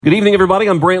Good evening, everybody.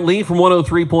 I'm Brent Lee from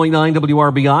 103.9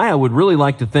 WRBI. I would really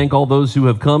like to thank all those who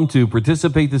have come to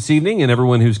participate this evening and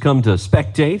everyone who's come to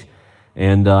spectate.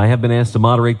 And I have been asked to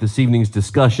moderate this evening's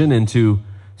discussion and to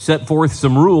set forth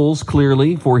some rules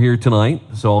clearly for here tonight.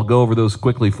 So I'll go over those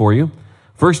quickly for you.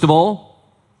 First of all,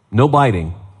 no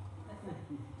biting.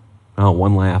 Oh,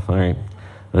 one laugh. All right.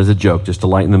 That was a joke, just to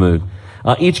lighten the mood.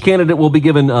 Each candidate will be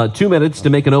given 2 minutes to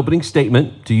make an opening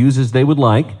statement to use as they would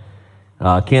like.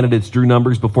 Candidates drew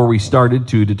numbers before we started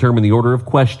to determine the order of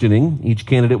questioning. Each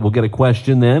candidate will get a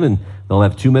question then, and they'll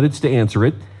have 2 minutes to answer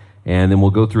it. And then we'll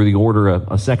go through the order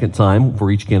a second time for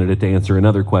each candidate to answer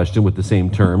another question with the same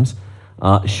terms.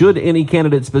 Should any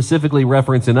candidate specifically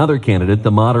reference another candidate, the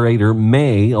moderator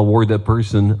may award that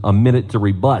person a minute to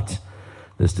rebut.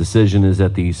 This decision is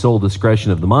at the sole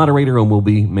discretion of the moderator and will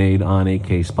be made on a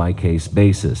case-by-case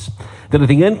basis. Then at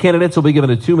the end, candidates will be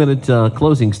given a 2-minute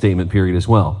closing statement period as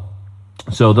well.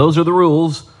 So those are the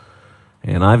rules,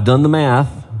 and I've done the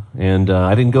math, and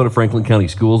I didn't go to Franklin County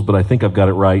Schools, but I think I've got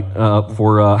it right.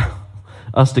 For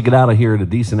us to get out of here at a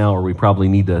decent hour, we probably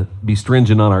need to be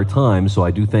stringent on our time, so I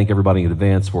do thank everybody in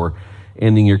advance for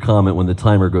ending your comment when the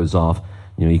timer goes off.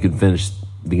 You know, you can finish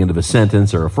the end of a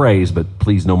sentence or a phrase, but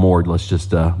please no more. Let's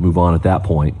just move on at that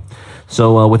point.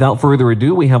 So without further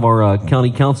ado, we have our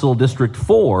County Council District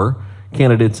 4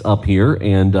 candidates up here,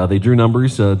 and they drew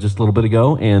numbers just a little bit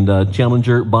ago, and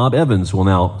challenger Bob Evans will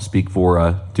now speak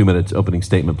for 2 minutes opening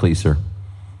statement. Please, sir.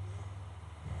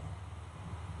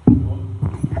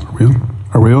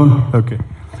 Are we on? Okay.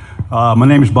 My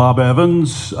name is Bob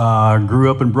Evans. Grew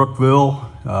up in Brookville,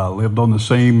 lived on the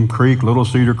same creek, Little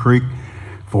Cedar Creek,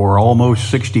 for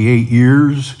almost 68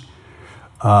 years.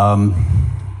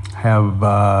 Have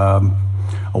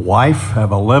a wife,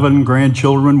 have 11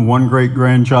 grandchildren, 1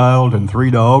 great-grandchild, and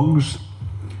 3 dogs.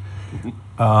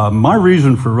 My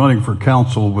reason for running for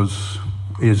council is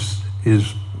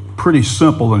pretty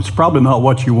simple, and it's probably not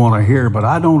what you want to hear, but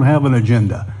I don't have an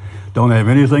agenda. Don't have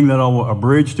anything that a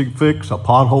bridge to fix, a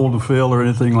pothole to fill, or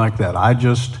anything like that. I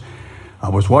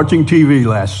was watching TV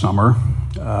last summer,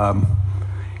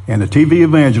 and a TV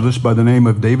evangelist by the name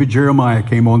of David Jeremiah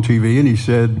came on TV, and he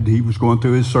said he was going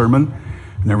through his sermon,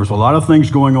 and there was a lot of things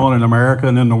going on in America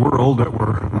and in the world that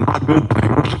were not good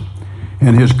things.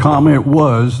 And his comment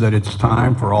was that it's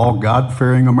time for all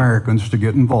God-fearing Americans to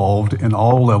get involved in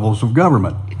all levels of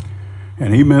government.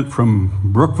 And he meant from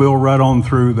Brookville right on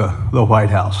through the White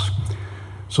House.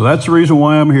 So that's the reason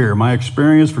why I'm here. My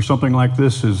experience for something like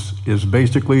this is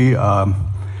basically a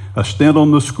stint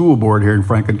on the school board here in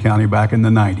Franklin County back in the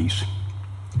 90s.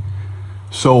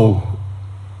 So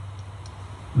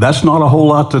that's not a whole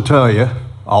lot to tell you.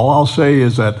 All I'll say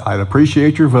is that I'd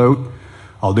appreciate your vote.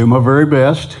 I'll do my very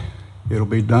best. It'll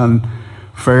be done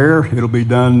fair. It'll be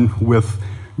done with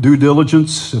due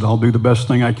diligence, and I'll do the best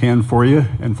thing I can for you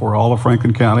and for all of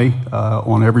Franklin County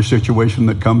on every situation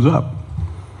that comes up.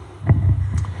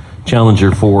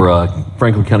 Challenger for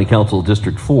Franklin County Council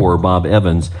District 4, Bob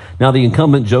Evans. Now the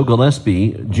incumbent, Joe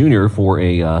Gillespie Jr., for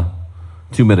a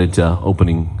 2-minute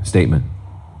opening statement.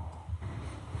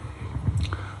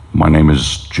 My name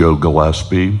is Joe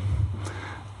Gillespie.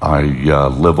 I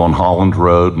live on Holland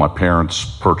Road. My parents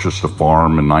purchased a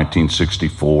farm in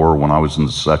 1964 when I was in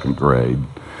the 2nd grade,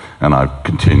 and I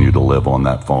continue to live on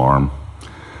that farm.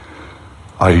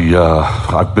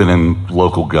 I've been in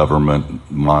local government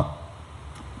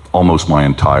almost my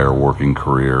entire working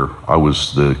career. I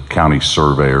was the county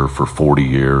surveyor for 40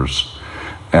 years,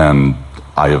 and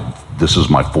this is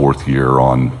my 4th year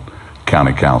on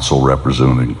county council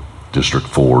representing District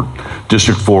 4.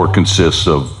 District 4 consists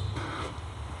of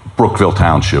Brookville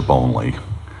Township only.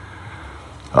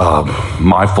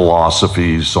 My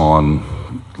philosophies on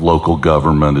local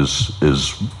government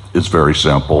is very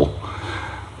simple.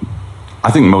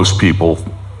 I think most people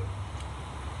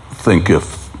think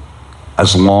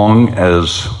as long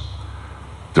as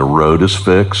the road is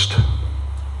fixed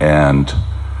and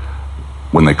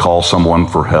when they call someone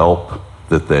for help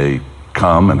that they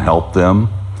come and help them,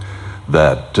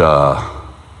 that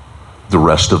the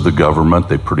rest of the government,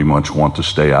 they pretty much want to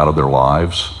stay out of their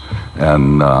lives.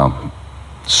 And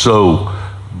so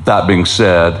that being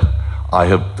said, I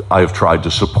have tried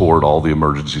to support all the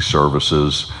emergency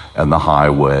services and the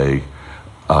highway,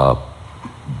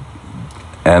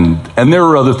 and there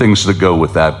are other things that go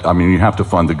with that. I mean, you have to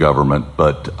fund the government,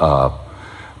 but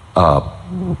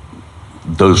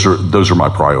those are my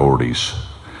priorities.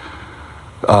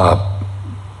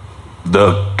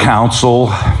 The council,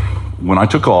 when I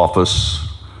took office,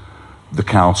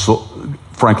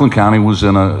 Franklin County was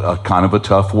in a kind of a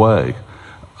tough way.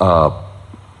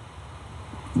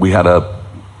 We had a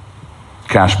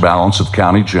cash balance of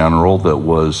County General that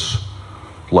was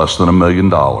less than $1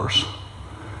 million.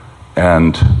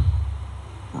 And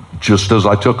just as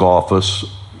I took office,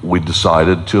 we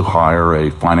decided to hire a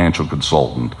financial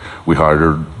consultant. We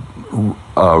hired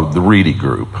the Reedy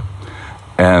Group,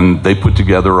 and they put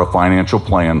together a financial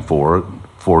plan for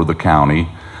the county,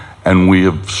 and we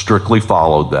have strictly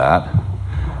followed that.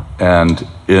 And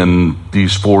in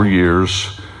these 4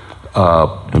 years,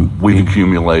 we've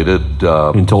accumulated.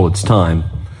 Been told it's time.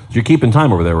 You're keeping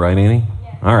time over there, right, Annie?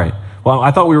 Yeah. All right. Well,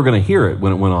 I thought we were going to hear it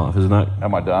when it went off. Is it not?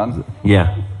 Am I done?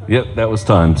 Yeah. Yep, that was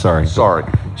time. Sorry. Sorry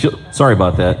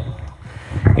about that.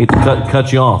 Hate to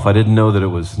cut you off. I didn't know that it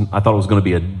was. I thought it was going to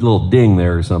be a little ding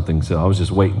there or something, so I was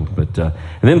just waiting. But and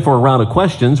then for a round of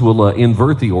questions, we'll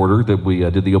invert the order that we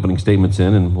did the opening statements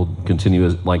in, and we'll continue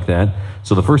like that.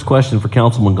 So the first question for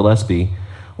Councilman Gillespie: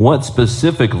 what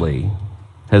specifically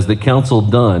has the council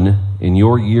done in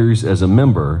your years as a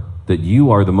member that you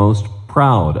are the most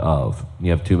proud of? You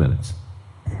have 2 minutes.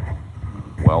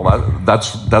 Well,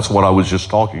 that's what I was just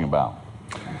talking about.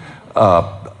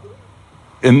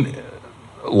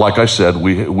 Like I said,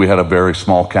 we had a very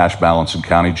small cash balance in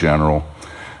County General.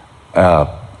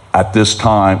 At this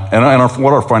time,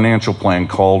 what our financial plan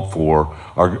called for,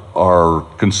 our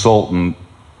consultant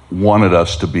wanted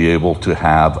us to be able to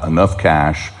have enough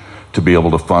cash to be able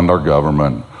to fund our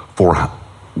government for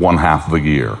 1/2 of a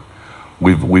year.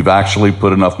 We've actually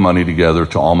put enough money together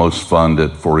to almost fund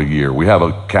it for a year. We have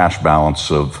a cash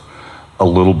balance of a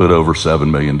little bit over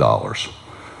 $7 million.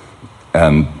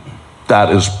 And that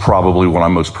is probably what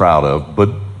I'm most proud of. But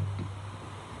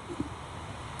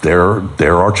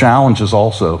there are challenges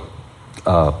also.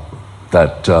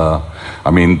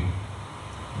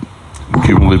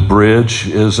 Cumulative Bridge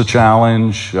is a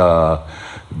challenge.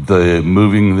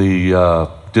 Moving the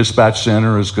dispatch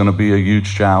center is going to be a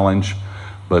huge challenge.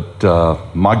 But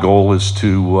my goal is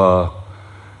to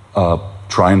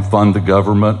try and fund the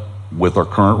government with our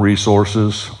current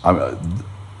resources.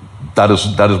 That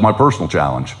is my personal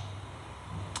challenge.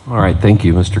 All right, thank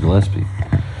you, Mr. Gillespie.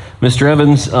 Mr.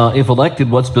 Evans, if elected,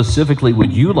 what specifically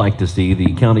would you like to see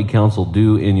the county council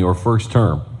do in your first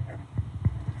term?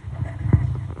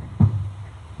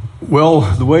 Well,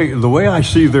 the way I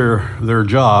see their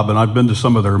job, and I've been to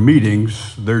some of their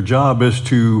meetings, their job is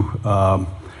to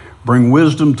bring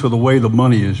wisdom to the way the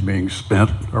money is being spent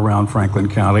around Franklin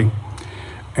County.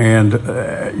 And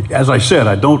as I said,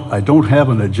 I don't have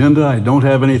an agenda. I don't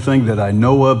have anything that I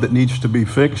know of that needs to be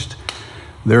fixed.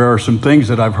 There are some things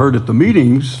that I've heard at the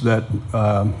meetings that,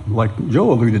 like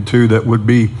Joe alluded to, that would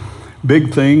be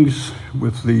big things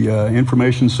with the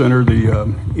information center, the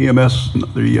EMS,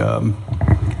 the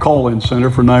call-in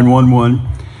center for 911.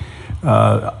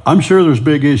 I'm sure there's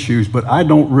big issues, but I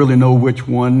don't really know which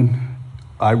one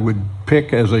I would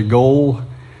pick as a goal.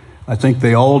 I think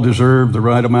they all deserve the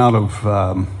right amount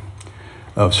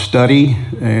of study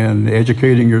and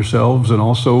educating yourselves, and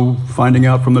also finding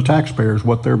out from the taxpayers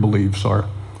what their beliefs are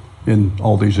in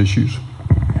all these issues.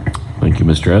 Thank you,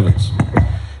 Mr. Evans.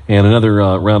 And another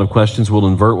round of questions we'll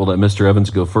invert. We'll let Mr. Evans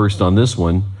go first on this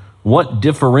one. What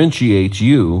differentiates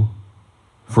you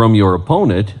from your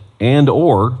opponent and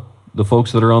or the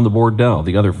folks that are on the board now,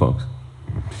 the other folks?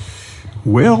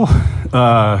 Well,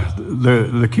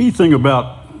 the key thing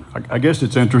about, I guess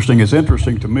it's interesting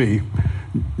to me,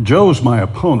 Joe's my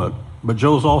opponent, but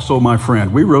Joe's also my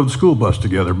friend. We rode the school bus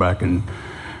together back in,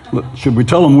 should we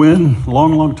tell him when? A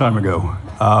long time ago.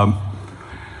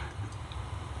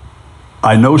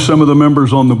 I know some of the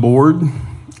members on the board.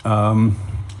 Don't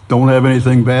have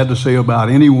anything bad to say about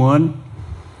anyone.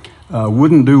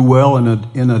 Wouldn't do well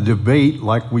in a debate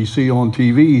like we see on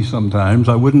TV sometimes.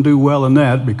 I wouldn't do well in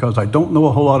that because I don't know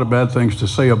a whole lot of bad things to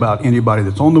say about anybody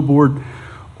that's on the board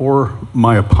or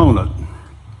my opponent.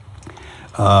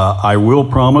 I will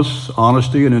promise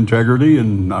honesty and integrity,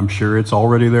 and I'm sure it's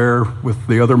already there with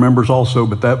the other members also,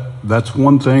 but that's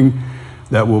one thing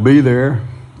that will be there.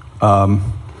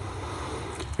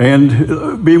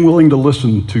 And being willing to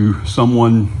listen to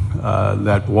someone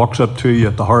that walks up to you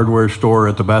at the hardware store,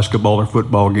 at the basketball or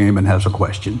football game, and has a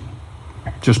question.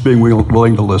 Just being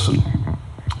willing to listen.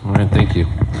 All right, thank you.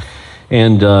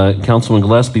 And Councilman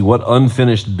Gillespie, what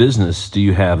unfinished business do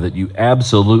you have that you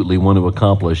absolutely want to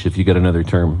accomplish if you get another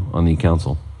term on the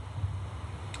council?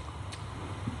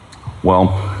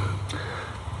 Well,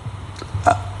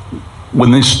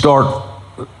 when they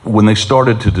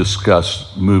started to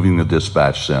discuss moving the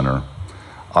dispatch center,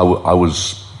 I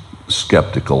was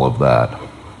skeptical of that.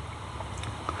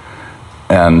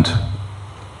 And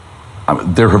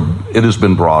it has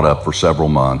been brought up for several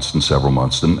months. And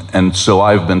so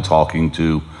I've been talking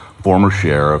to former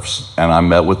sheriffs, and I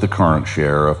met with the current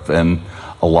sheriff, and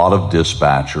a lot of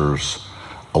dispatchers,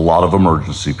 a lot of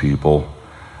emergency people,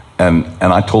 and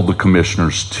I told the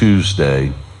commissioners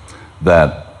Tuesday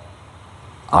that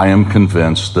I am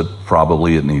convinced that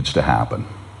probably it needs to happen.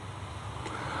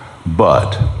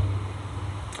 But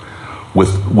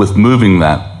with moving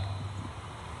that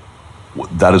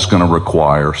is going to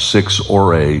require 6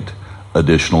 or 8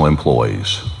 additional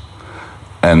employees.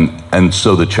 And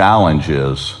so the challenge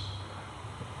is,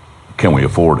 can we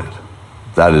afford it?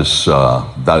 That is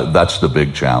that's the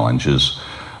big challenge, is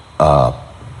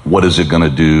what is it going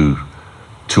to do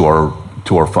to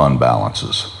our fund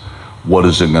balances? What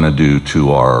is it going to do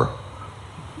to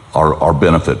our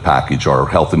benefit package, our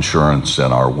health insurance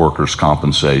and our workers'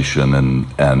 compensation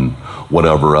and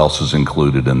whatever else is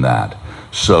included in that?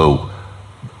 So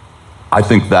I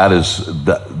think that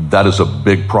is a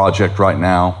big project right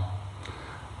now.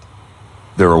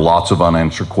 There are lots of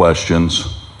unanswered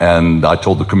questions, and I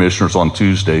told the commissioners on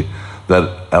Tuesday that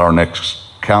at our next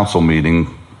council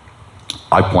meeting,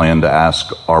 I plan to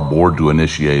ask our board to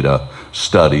initiate a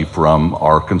study from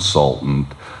our consultant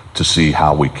to see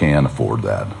how we can afford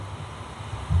that.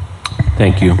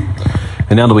 Thank you.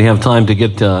 And now do we have time to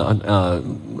get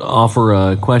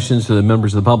offer questions to the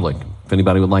members of the public? If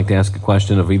anybody would like to ask a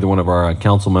question of either one of our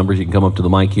council members, you can come up to the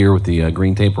mic here with the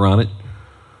green taper on it.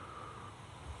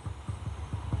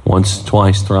 Once,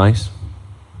 twice, thrice.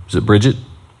 Is it Bridget?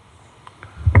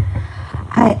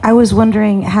 I was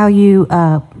wondering how you,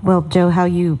 Joe, how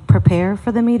you prepare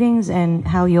for the meetings and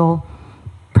how you'll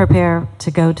prepare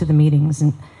to go to the meetings.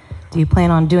 And do you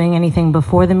plan on doing anything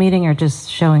before the meeting or just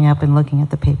showing up and looking at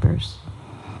the papers?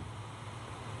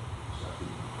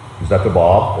 Is that to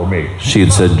Bob or me? She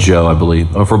had said Joe, I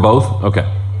believe. Oh, for both? Okay.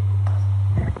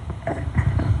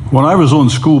 When I was on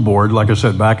school board, like I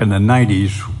said, back in the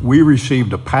 90s, we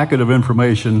received a packet of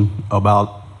information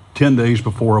about 10 days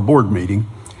before a board meeting,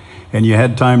 and you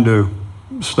had time to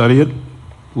study it,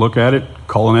 look at it,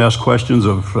 call and ask questions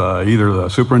of either the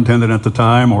superintendent at the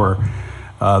time or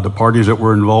the parties that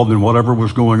were involved in whatever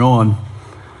was going on.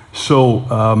 So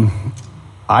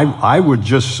I would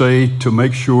just say to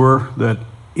make sure that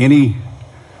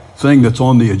anything that's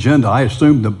on the agenda, I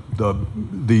assume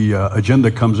the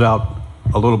agenda comes out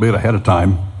a little bit ahead of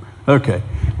time, okay,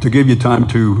 to give you time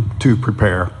to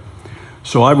prepare.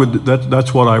 So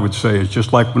that's what I would say. It's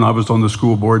just like when I was on the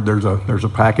school board, there's a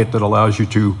packet that allows you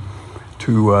to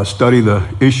study the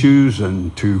issues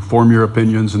and to form your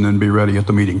opinions and then be ready at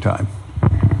the meeting time.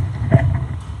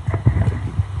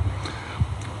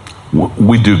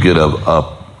 We do get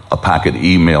a packet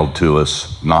emailed to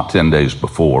us not 10 days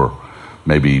before,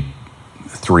 maybe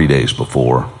 3 days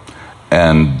before.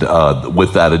 And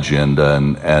with that agenda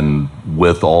and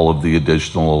with all of the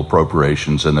additional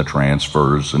appropriations and the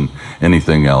transfers and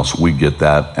anything else, we get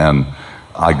that. And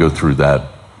I go through that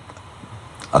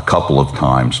a couple of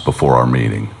times before our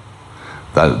meeting.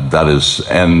 That is,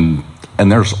 and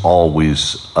there's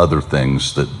always other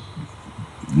things that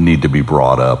need to be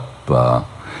brought up,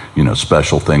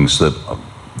 special things that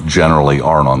generally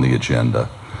aren't on the agenda.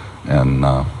 And,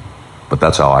 but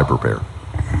that's how I prepare.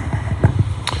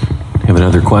 Have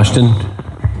another question?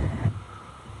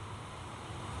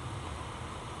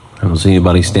 I don't see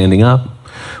anybody standing up.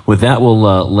 With that, we'll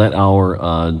let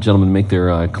our gentlemen make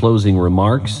their closing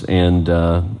remarks. And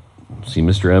see,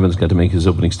 Mr. Evans got to make his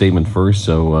opening statement first.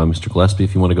 So, Mr. Gillespie,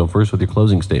 if you want to go first with your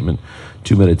closing statement,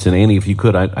 2 minutes. And Annie, if you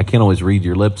could, I can't always read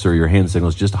your lips or your hand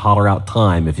signals. Just holler out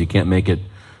time if you can't make it,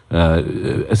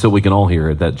 so we can all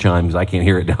hear it, that chime, because I can't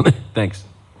hear it down there. Thanks.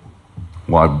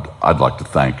 Well, I'd like to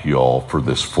thank you all for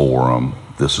this forum.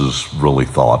 This is really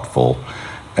thoughtful.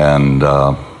 And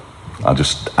I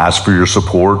just ask for your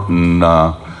support and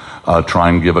try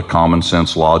and give a common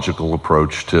sense, logical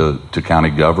approach to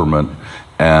county government.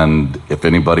 And if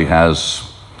anybody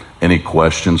has any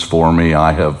questions for me,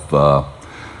 I have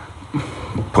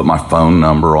put my phone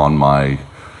number on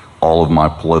all of my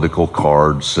political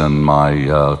cards and my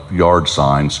yard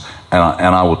signs. And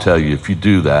I will tell you, if you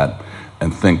do that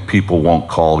and think people won't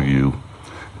call you,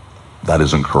 that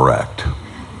isn't correct.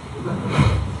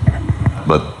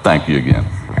 But thank you again.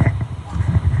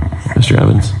 Mr.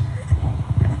 Evans.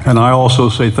 And I also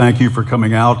say thank you for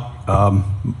coming out.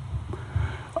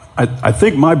 I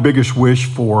think my biggest wish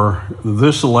for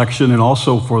this election and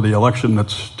also for the election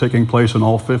that's taking place in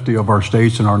all 50 of our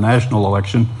states and our national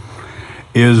election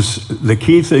is the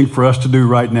key thing for us to do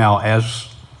right now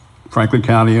as Franklin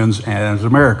Countyans and as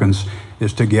Americans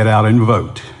is to get out and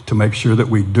vote, to make sure that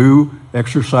we do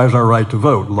exercise our right to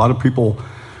vote. A lot of people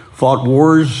fought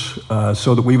wars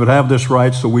so that we would have this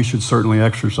right, so we should certainly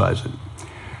exercise it.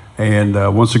 And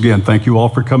once again, thank you all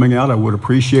for coming out. I would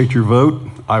appreciate your vote.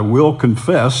 I will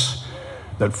confess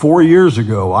that 4 years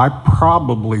ago I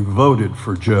probably voted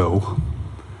for Joe,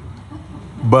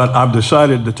 but I've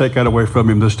decided to take that away from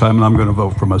him this time, and I'm going to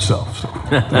vote for myself. So.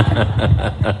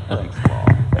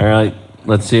 All right,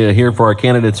 let's see here for our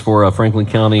candidates for Franklin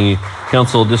County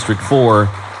Council District 4,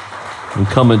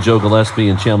 incumbent Joe Gillespie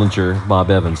and challenger Bob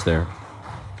Evans there.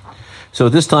 So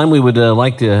at this time, we would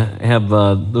like to have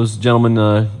those gentlemen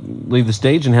leave the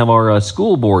stage and have our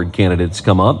school board candidates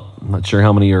come up. I'm not sure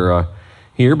how many are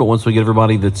here, but once we get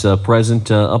everybody that's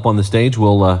present up on the stage,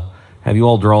 we'll have you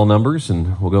all draw numbers,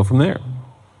 and we'll go from there.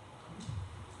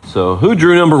 So who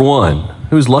drew number one?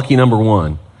 Who's lucky number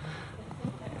one?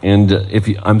 And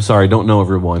I'm sorry, I don't know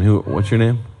everyone. What's your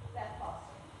name? Beth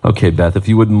Foster. Okay, Beth, if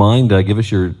you wouldn't mind, give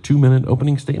us your 2-minute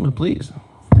opening statement, please.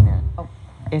 Oh,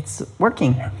 it's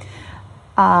working.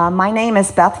 My name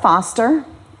is Beth Foster,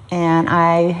 and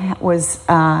I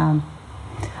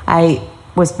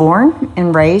was born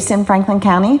and raised in Franklin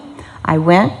County. I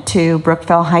went to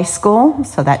Brookville High School,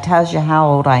 so that tells you how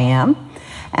old I am.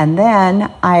 And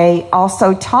then I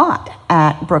also taught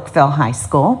at Brookville High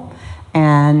School,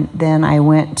 and then I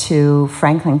went to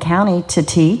Franklin County to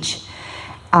teach.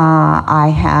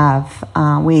 My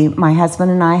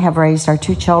husband and I have raised our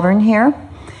 2 children here.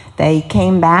 They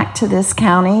came back to this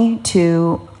county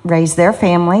to raise their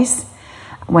families.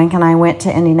 Wink and I went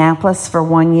to Indianapolis for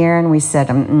 1 year, and we said,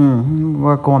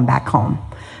 we're going back home.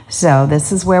 So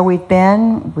this is where we've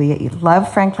been. We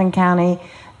love Franklin County.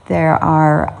 There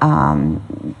are,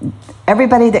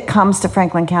 everybody that comes to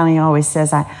Franklin County always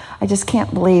says, I just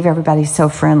can't believe everybody's so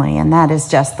friendly, and that is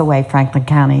just the way Franklin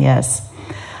County is.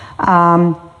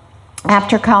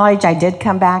 After college, I did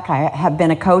come back. I have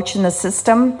been a coach in the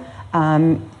system.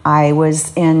 I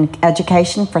was in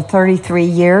education for 33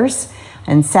 years.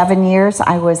 In 7 years,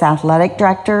 I was athletic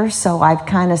director, so I've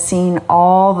kind of seen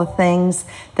all the things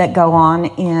that go on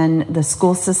in the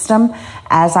school system.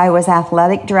 As I was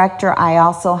athletic director, I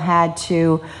also had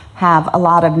to have a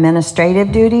lot of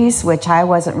administrative duties, which I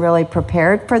wasn't really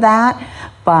prepared for that.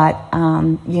 But,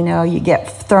 you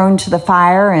get thrown to the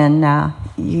fire and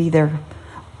you either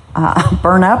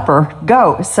burn up or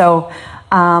go. So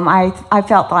I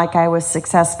felt like I was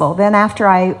successful. Then after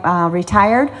I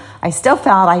retired, I still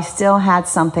felt I still had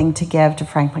something to give to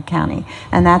Franklin County.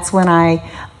 And that's when I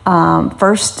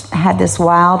first had this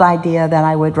wild idea that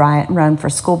I would run for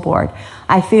school board.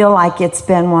 I feel like it's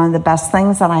been one of the best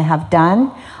things that I have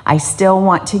done. I still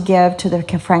want to give to the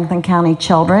Franklin County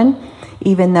children.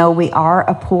 Even though we are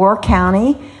a poor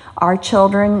county, our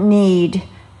children need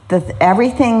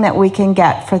everything that we can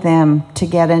get for them to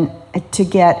get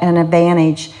an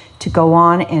advantage to go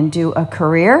on and do a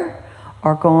career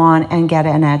or go on and get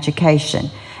an education.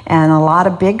 And a lot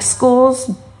of big schools,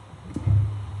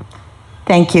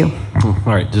 thank you. All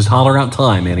right, just holler out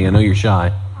time, Annie. I know you're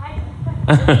shy.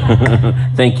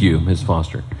 Thank you, Ms.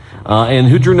 Foster. And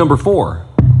who drew number 4?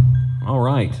 All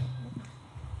right.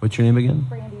 What's your name again?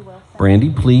 Brandy Wilson. Brandy,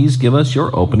 please give us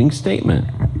your opening statement.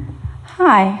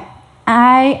 Hi,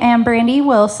 I am Brandy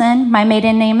Wilson. My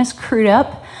maiden name is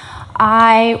Crudup.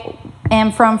 I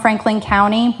am from Franklin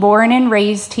County, born and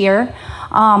raised here.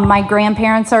 My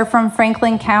grandparents are from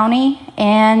Franklin County,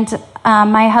 and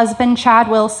my husband, Chad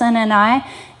Wilson, and I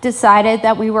decided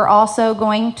that we were also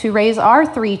going to raise our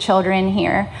 3 children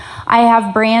here. I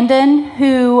have Brandon,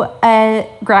 who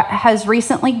has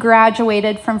recently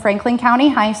graduated from Franklin County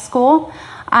High School.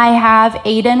 I have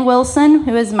Aiden Wilson,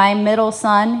 who is my middle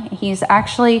son. He's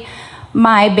actually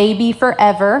my baby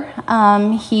forever.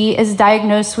 He is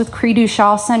diagnosed with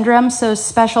Cri-du-Chat syndrome, so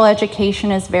special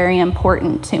education is very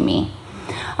important to me.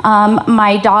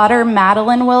 My daughter,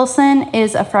 Madeline Wilson,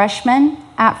 is a freshman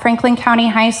at Franklin County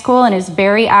High School and is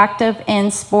very active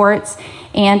in sports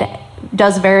and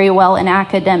does very well in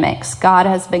academics. God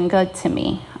has been good to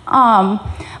me.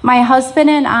 My husband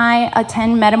and I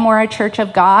attend Metamora Church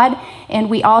of God, and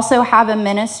we also have a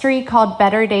ministry called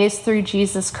Better Days Through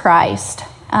Jesus Christ.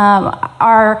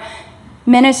 Our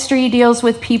ministry deals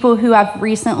with people who have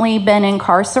recently been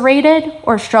incarcerated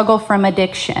or struggle from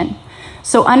addiction.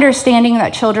 So understanding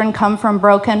that children come from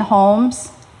broken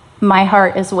homes, my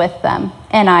heart is with them,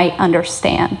 and I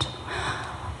understand.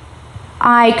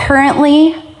 I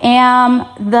currently am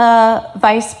the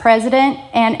Vice President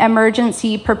and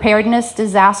Emergency Preparedness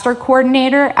Disaster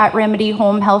Coordinator at Remedy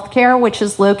Home Healthcare, which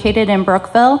is located in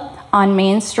Brookville on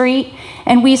Main Street,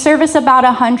 and we service about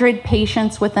 100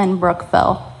 patients within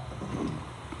Brookville.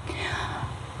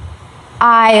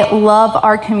 I love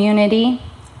our community.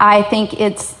 I think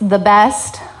it's the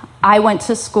best. I went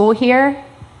to school here,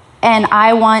 and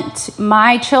I want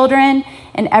my children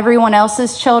and everyone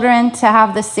else's children to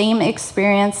have the same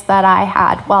experience that I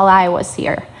had while I was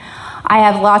here. I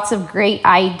have lots of great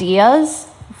ideas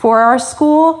for our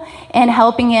school and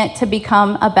helping it to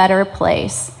become a better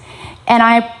place. And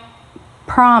I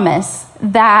promise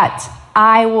that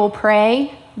I will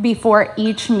pray before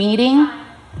each meeting.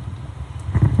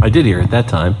 I did hear it that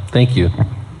time. Thank you,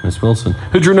 Ms. Wilson.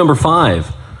 Who drew number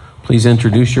 5? Please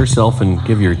introduce yourself and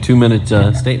give your 2-minute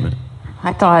statement.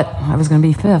 I thought I was going to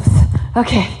be 5th.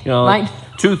 Okay. You know,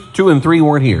 2 and 3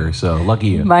 weren't here, so lucky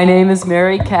you. My name is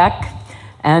Mary Keck,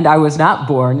 and I was not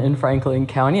born in Franklin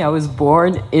County. I was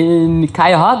born in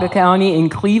Cuyahoga County in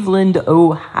Cleveland,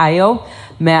 Ohio.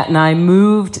 Matt and I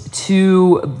moved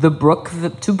to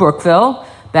Brookville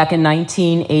back in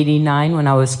 1989 when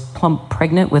I was plump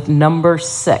pregnant with number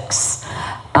 6.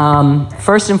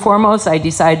 First and foremost, I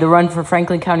decided to run for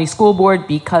Franklin County School Board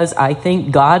because I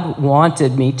think God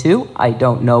wanted me to. I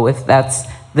don't know if that's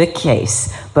the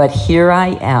case, but here I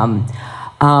am.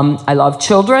 I love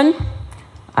children.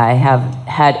 I have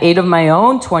had 8 of my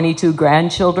own, 22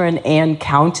 grandchildren and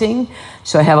counting.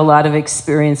 So I have a lot of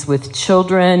experience with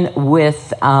children,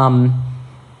 with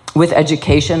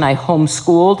education. I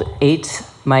homeschooled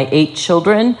my 8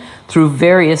 children through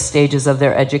various stages of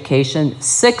their education.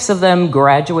 6 of them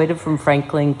graduated from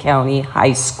Franklin County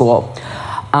High School.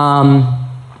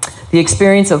 The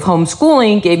experience of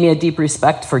homeschooling gave me a deep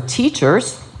respect for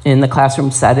teachers in the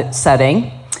classroom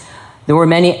setting. There were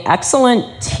many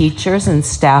excellent teachers and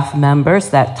staff members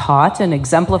that taught and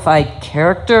exemplified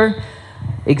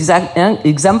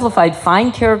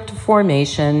fine character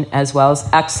formation as well as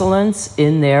excellence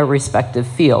in their respective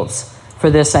fields. For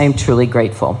this, I am truly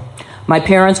grateful. My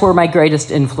parents were my greatest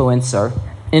influencers.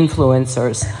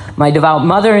 My devout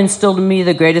mother instilled in me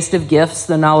the greatest of gifts,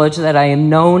 the knowledge that I am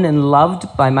known and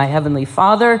loved by my Heavenly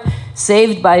Father,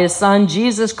 saved by His Son,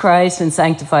 Jesus Christ, and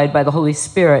sanctified by the Holy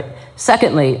Spirit.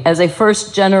 Secondly, as a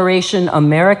first-generation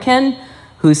American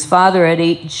whose father at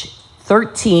age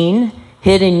 13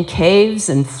 hid in caves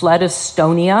and fled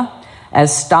Estonia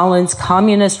as Stalin's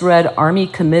communist Red Army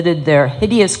committed their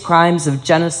hideous crimes of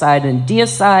genocide and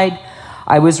deicide,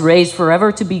 I was raised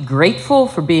forever to be grateful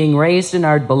for being raised in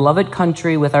our beloved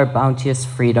country with our bounteous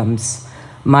freedoms.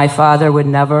 My father would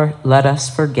never let us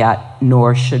forget,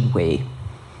 nor should we.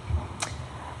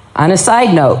 On a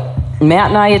side note, Matt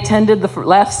and I attended the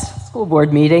last school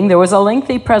board meeting. There was a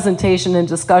lengthy presentation and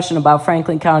discussion about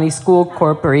Franklin County School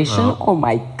Corporation. Oh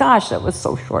my gosh, that was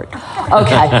so short.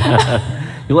 Okay.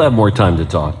 You'll have more time to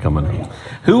talk coming up.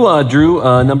 Who drew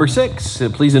number 6?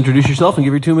 Please introduce yourself and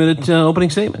give your 2-minute opening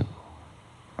statement.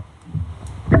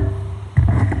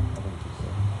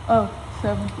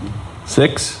 7.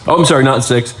 6? Oh, I'm sorry, not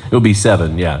 6. It would be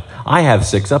 7, yeah. I have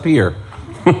 6 up here.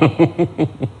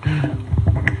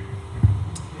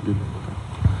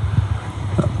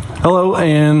 Hello,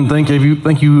 and thank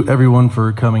you everyone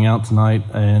for coming out tonight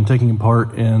and taking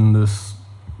part in this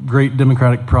great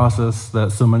democratic process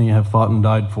that so many have fought and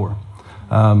died for.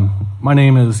 My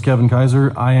name is Kevin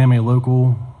Kaiser. I am a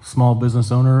local small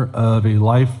business owner of a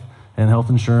life and health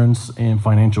insurance and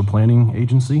financial planning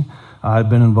agency.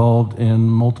 I've been involved in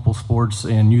multiple sports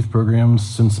and youth programs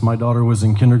since my daughter was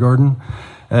in kindergarten,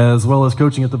 as well as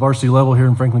coaching at the varsity level here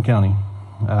in Franklin County.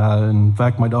 In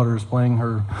fact, my daughter is playing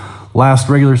her last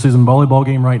regular season volleyball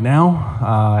game right now.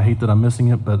 I hate that I'm missing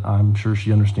it, but I'm sure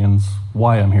she understands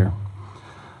why I'm here.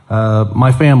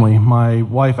 My family, my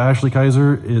wife Ashley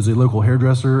Kaiser is a local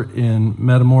hairdresser in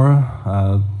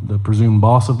Metamora, the presumed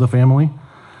boss of the family.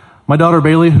 My daughter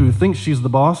Bailey, who thinks she's the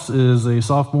boss, is a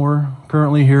sophomore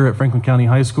currently here at Franklin County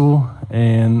High School.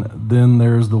 And then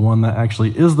there's the one that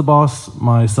actually is the boss,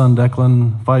 my son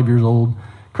Declan, 5 years old,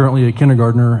 currently a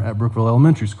kindergartner at Brookville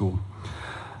Elementary School.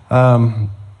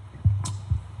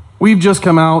 We've just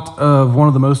come out of one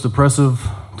of the most oppressive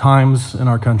times in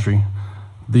our country.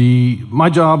 My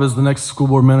job as the next school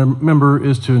board member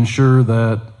is to ensure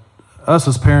that us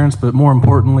as parents, but more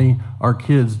importantly, our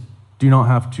kids do not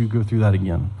have to go through that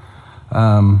again.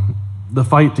 The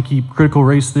fight to keep critical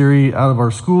race theory out of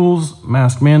our schools,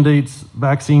 mask mandates,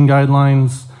 vaccine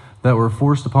guidelines that were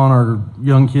forced upon our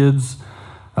young kids,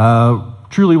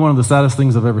 truly one of the saddest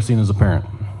things I've ever seen as a parent.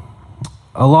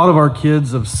 A lot of our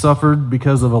kids have suffered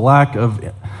because of a lack of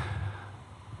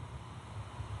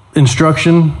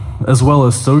instruction as well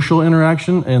as social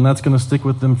interaction, and that's going to stick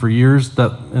with them for years.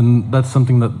 And that's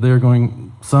something that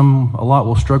a lot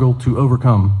will struggle to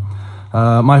overcome.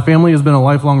 My family has been a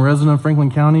lifelong resident of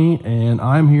Franklin County, and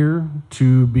I'm here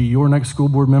to be your next school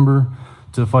board member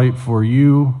to fight for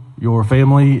you, your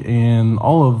family, and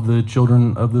all of the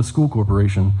children of the school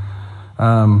corporation.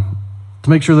 To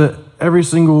make sure that every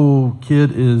single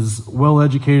kid is well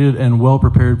educated and well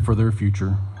prepared for their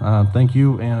future. Thank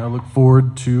you, and I look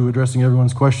forward to addressing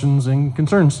everyone's questions and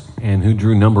concerns. And who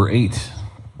drew number 8?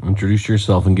 Introduce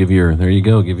yourself and give your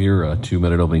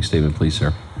 2-minute opening statement, please,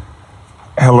 sir.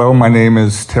 Hello, my name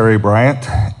is Terry Bryant,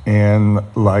 and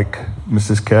like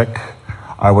Mrs. Keck,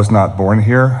 I was not born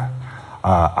here.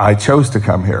 I chose to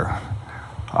come here.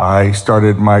 I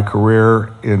started my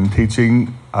career in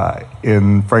teaching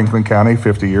in Franklin County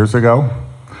 50 years ago.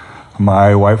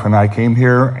 My wife and I came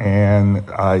here, and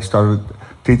I started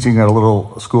teaching at a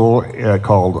little school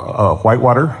called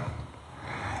Whitewater,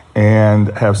 and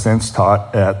have since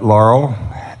taught at Laurel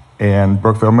and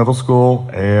Brookville Middle School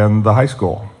and the high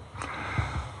school.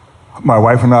 My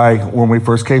wife and I, when we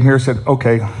first came here, said,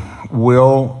 okay,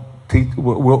 we'll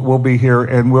be here,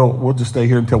 and we'll just stay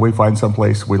here until we find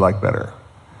someplace we like better.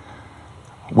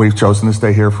 We've chosen to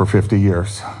stay here for 50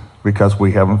 years because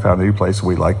we haven't found any place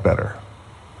we like better.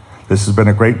 This has been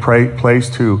a great place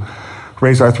to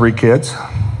raise our 3 kids,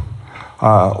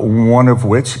 one of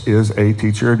which is a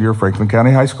teacher at your Franklin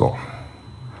County High School.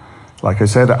 Like I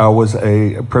said, I was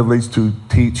privileged to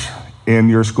teach in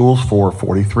your schools for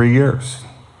 43 years.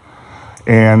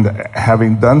 And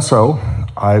having done so,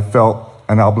 I felt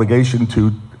an obligation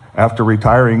to, after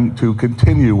retiring, to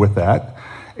continue with that.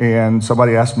 And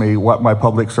somebody asked me what my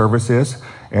public service is,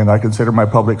 and I consider my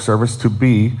public service to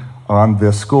be on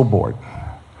this school board.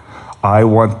 I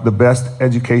want the best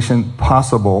education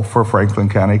possible for Franklin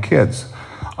County kids.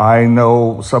 I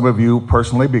know some of you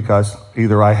personally because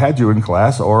either I had you in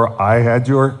class or I had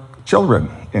your children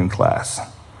in class.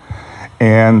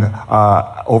 And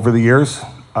over the years,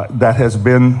 that has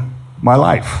been my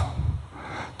life,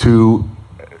 to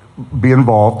be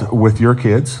involved with your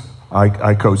kids.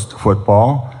 I coached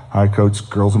football, I coached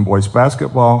girls and boys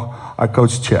basketball, I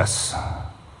coached chess.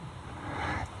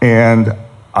 And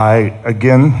I,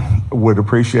 again, would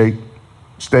appreciate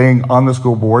staying on the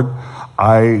school board.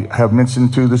 I have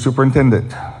mentioned to the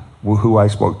superintendent, who I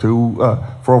spoke to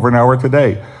for over an hour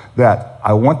today, that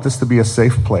I want this to be a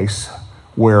safe place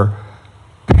where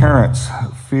parents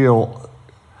feel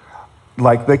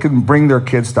like they can bring their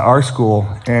kids to our school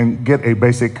and get a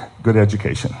basic good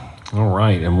education. All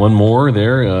right, and one more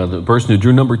there, the person who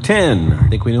drew number 10. I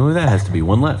think we know who that has to be.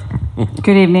 One left.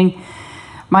 Good evening.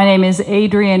 My name is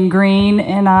Adrienne Green,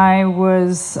 and I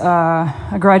was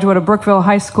a graduate of Brookville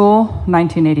High School,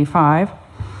 1985,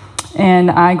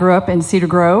 and I grew up in Cedar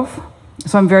Grove,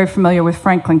 so I'm very familiar with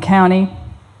Franklin County.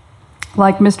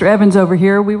 Like Mr. Evans over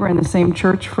here, we were in the same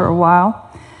church for a while.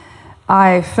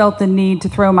 I felt the need to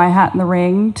throw my hat in the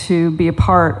ring to be a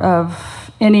part of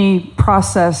any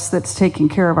process that's taking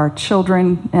care of our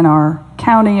children in our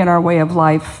county and our way of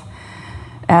life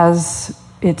as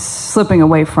it's slipping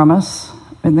away from us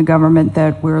in the government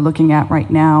that we're looking at right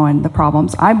now and the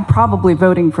problems. I'm probably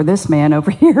voting for this man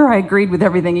over here. I agreed with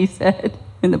everything he said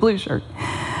in the blue shirt.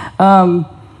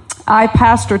 I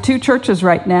pastor 2 churches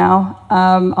right now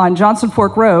on Johnson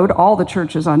Fork Road, all the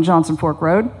churches on Johnson Fork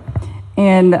Road.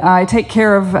 And I take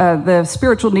care of the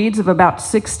spiritual needs of about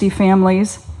 60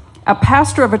 families. A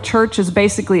pastor of a church is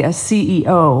basically a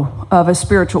CEO of a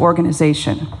spiritual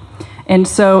organization. And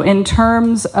so in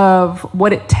terms of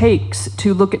what it takes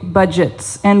to look at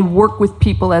budgets and work with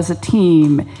people as a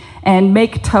team and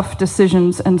make tough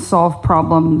decisions and solve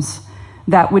problems,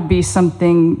 that would be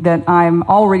something that I'm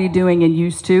already doing and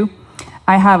used to.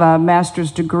 I have a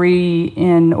master's degree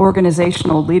in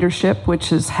organizational leadership, which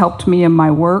has helped me in my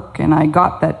work, and I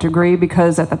got that degree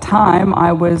because at the time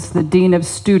I was the dean of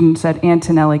students at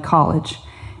Antonelli College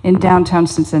in downtown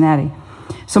Cincinnati.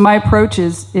 So my approach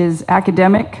is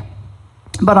academic,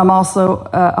 but I'm also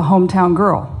a hometown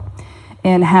girl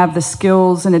and have the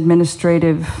skills and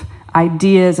administrative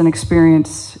ideas and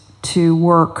experience to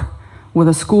work with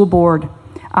a school board.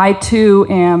 I, too,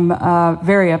 am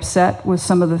very upset with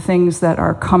some of the things that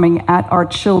are coming at our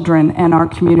children and our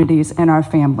communities and our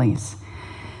families.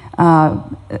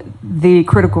 The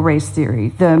critical race theory,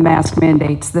 the mask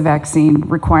mandates, the vaccine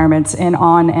requirements, and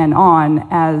on,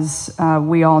 as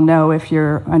we all know, if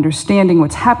you're understanding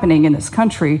what's happening in this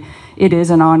country, it is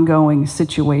an ongoing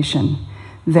situation.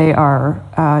 They are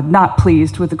not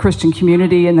pleased with the Christian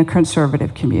community and the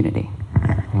conservative community.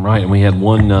 Right, and we had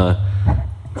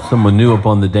someone new up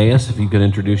on the dais. If you could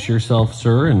introduce yourself,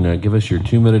 sir, and give us your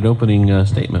 2-minute opening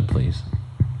statement, please.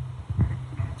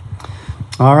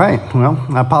 All right. Well,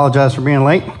 I apologize for being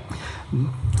late.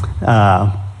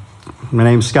 My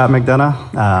name is Scott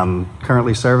McDonough. I'm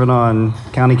currently serving on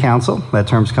county council. That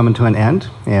term's coming to an end,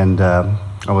 and I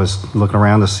was looking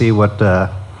around to see what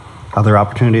other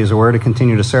opportunities there were to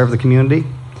continue to serve the community.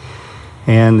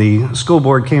 And the school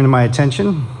board came to my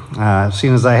attention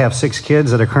Seeing as I have 6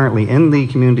 kids that are currently in the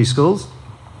community schools,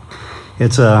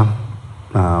 it's a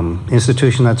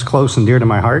institution that's close and dear to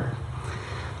my heart.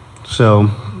 So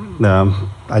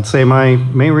I'd say my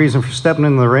main reason for stepping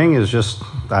in the ring is just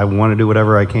I want to do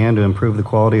whatever I can to improve the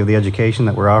quality of the education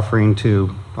that we're offering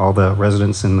to all the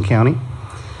residents in the county.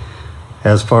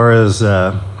 As far as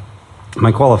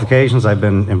my qualifications, I've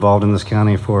been involved in this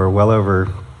county for well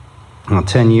over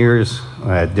 10 years,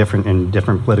 in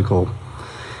different political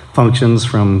functions,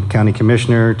 from county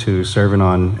commissioner to serving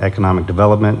on economic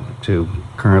development to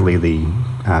currently the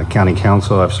county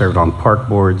council. I've served on park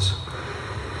boards,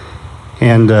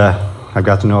 and I've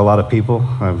got to know a lot of people.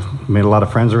 I've made a lot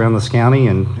of friends around this county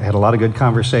and had a lot of good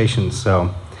conversations.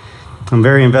 So I'm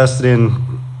very invested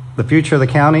in the future of the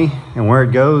county and where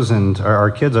it goes, and our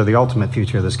kids are the ultimate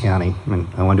future of this county. And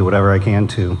I want to do whatever I can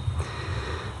to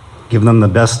give them the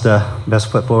best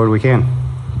foot forward we can.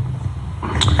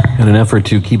 In an effort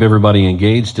to keep everybody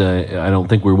engaged, I don't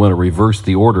think we want to reverse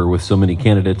the order with so many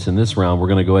candidates in this round. We're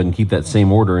going to go ahead and keep that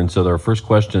same order. And so our first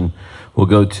question will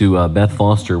go to Beth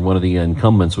Foster, one of the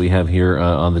incumbents we have here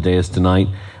on the dais tonight.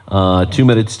 2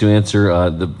 minutes to answer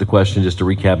the question, just to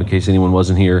recap in case anyone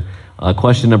wasn't here.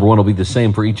 Question number 1 will be the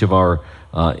same for each of our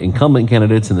incumbent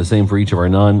candidates and the same for each of our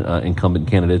non-incumbent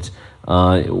candidates.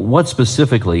 What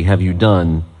specifically have you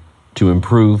done to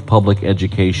improve public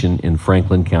education in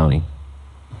Franklin County?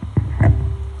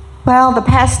 Well, the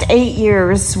past 8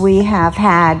 years, we have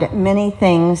had many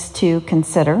things to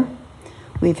consider.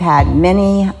 We've had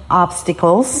many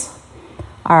obstacles.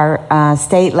 Our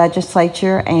state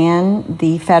legislature and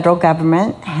the federal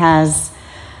government has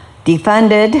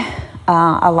defunded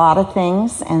a lot of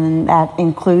things, and that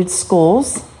includes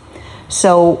schools.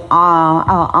 So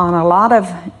on a lot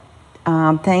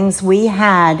of things, we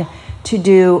had to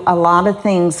do a lot of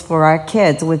things for our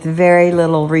kids with very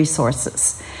little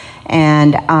resources.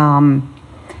 And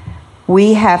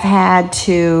we have had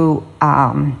to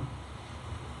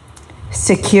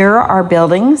secure our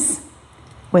buildings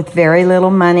with very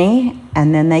little money,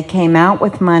 and then they came out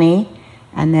with money,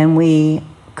 and then we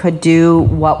could do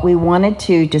what we wanted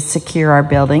to secure our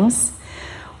buildings.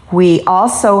 We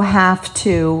also have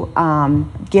to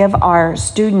give our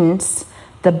students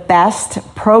the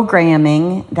best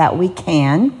programming that we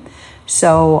can.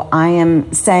 So I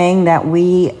am saying that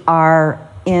we are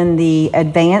in the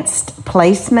advanced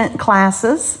placement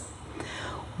classes.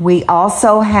 We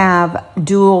also have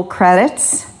dual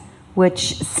credits,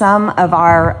 which some of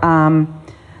our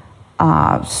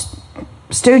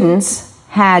students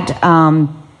had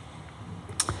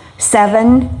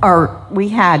we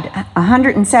had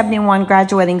 171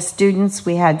 graduating students.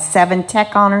 We had 7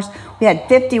 tech honors. We had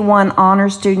 51 honor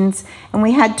students, and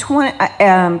we had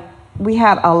we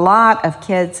had a lot of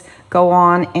kids go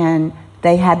on, and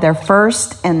they had their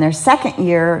first and their second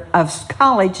year of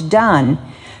college done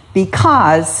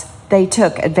because they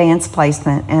took advanced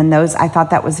placement, and I thought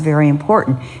that was very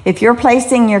important. If you're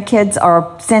placing your kids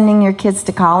or sending your kids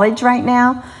to college right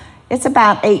now, it's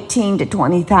about $18,000 to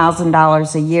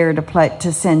 $20,000 a year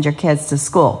to send your kids to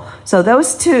school. So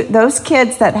those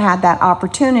kids that had that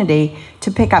opportunity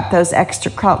to pick up those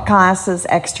extra classes,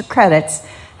 extra credits,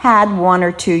 had 1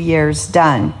 or 2 years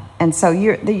done. And so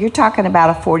you're talking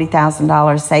about a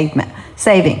 $40,000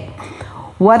 saving.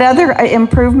 What other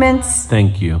improvements?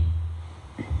 Thank you.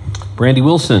 Brandy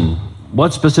Wilson,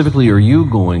 what specifically are you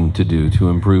going to do to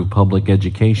improve public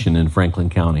education in Franklin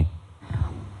County?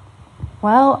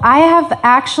 Well, I have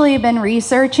actually been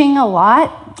researching a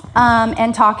lot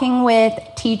and talking with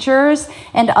teachers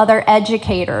and other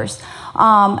educators.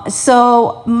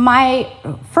 So my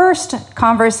first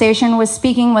conversation was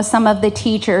speaking with some of the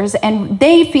teachers, and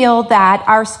they feel that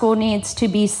our school needs to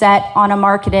be set on a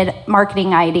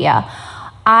marketing idea.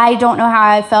 I don't know how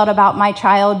I felt about my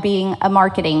child being a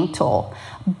marketing tool.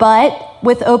 But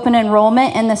with open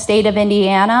enrollment in the state of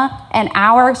Indiana and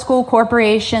our school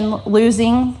corporation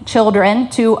losing children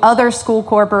to other school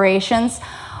corporations,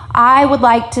 I would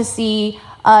like to see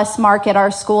us market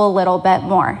our school a little bit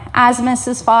more. As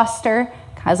Mrs. Foster,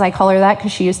 as I call her that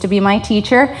because she used to be my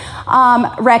teacher,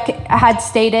 had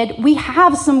stated, we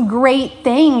have some great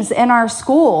things in our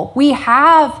school. We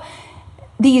have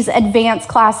these advanced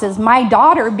classes, my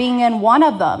daughter being in one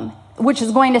of them, which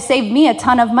is going to save me a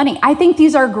ton of money. I think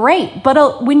these are great,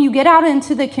 but when you get out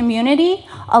into the community,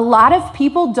 a lot of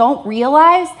people don't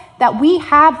realize that we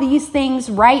have these things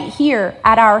right here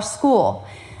at our school.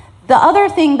 The other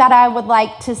thing that I would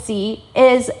like to see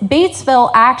is Batesville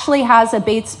actually has a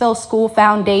Batesville School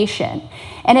Foundation,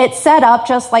 and it's set up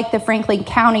just like the Franklin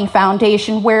County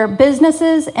Foundation, where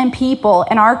businesses and people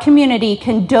in our community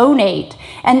can donate,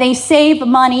 and they save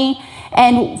money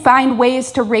and find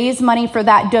ways to raise money for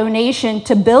that donation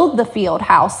to build the field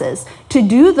houses, to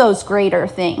do those greater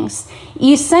things.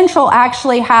 East Central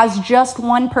actually has just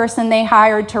one person they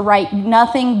hired to write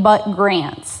nothing but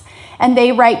grants. And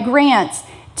they write grants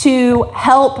to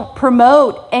help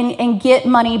promote and get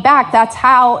money back. That's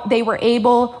how they were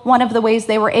able, one of the ways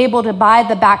they were able to buy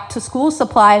the back to school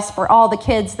supplies for all the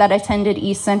kids that attended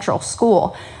East Central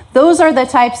School. Those are the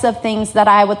types of things that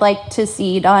I would like to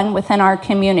see done within our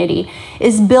community,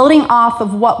 is building off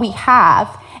of what we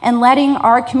have and letting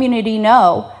our community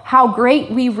know how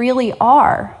great we really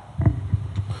are.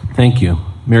 Thank you.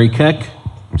 Mary Keck,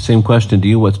 same question to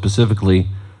you. What specifically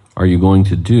are you going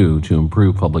to do to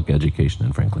improve public education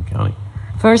in Franklin County?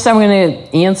 First, I'm going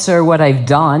to answer what I've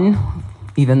done,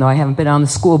 even though I haven't been on the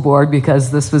school board,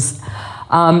 because this was,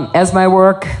 as my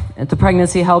work at the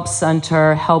Pregnancy Help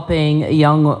Center, helping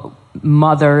young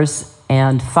mothers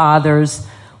and fathers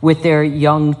with their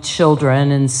young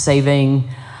children and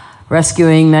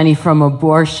rescuing many from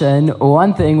abortion.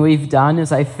 One thing we've done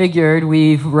is I figured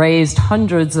we've raised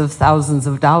hundreds of thousands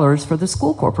of dollars for the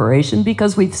school corporation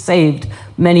because we've saved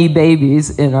many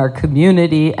babies in our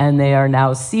community, and they are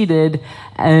now seated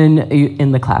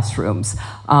in the classrooms.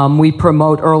 We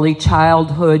promote early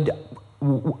childhood.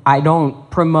 I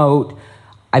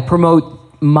promote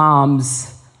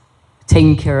moms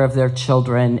taking care of their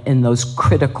children in those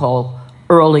critical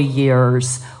early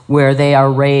years where they are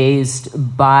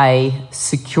raised by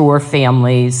secure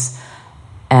families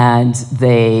and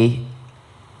they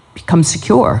become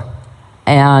secure.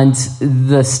 And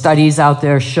the studies out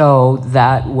there show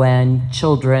that when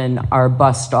children are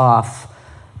bussed off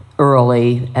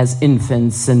early as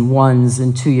infants and 1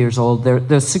 and 2 years old,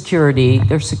 their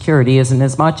security isn't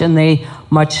as much, and they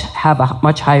have a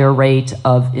much higher rate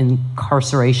of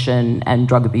incarceration and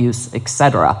drug abuse,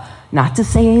 etc. Not to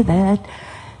say that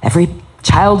every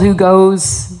child who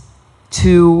goes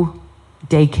to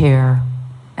daycare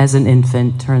as an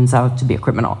infant turns out to be a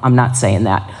criminal. I'm not saying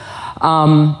that.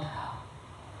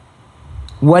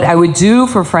 What I would do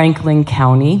for Franklin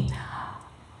County,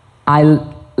 I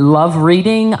love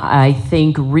reading. I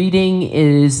think reading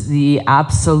is the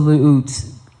absolute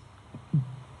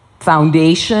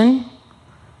foundation,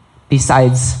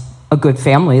 besides a good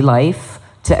family life,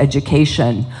 to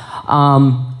education.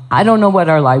 I don't know what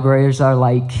our libraries are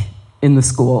like in the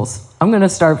schools. I'm going to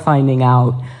start finding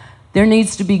out. There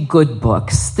needs to be good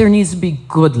books. There needs to be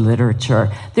good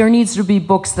literature. There needs to be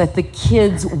books that the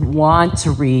kids want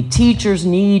to read. Teachers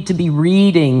need to be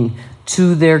reading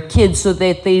to their kids so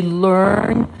that they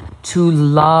learn to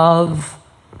love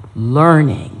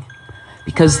learning.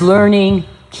 Because learning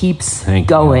keeps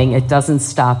going. It doesn't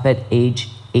stop at age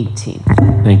 18.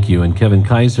 Thank you. And Kevin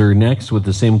Kaiser next with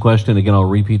the same question. Again, I'll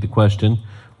repeat the question.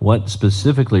 What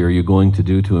specifically are you going to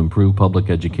do to improve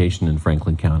public education in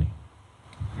Franklin County?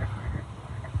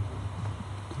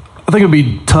 I think it'd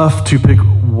be tough to pick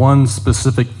one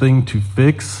specific thing to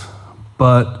fix,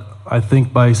 but I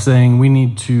think by saying we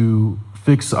need to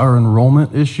fix our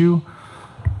enrollment issue,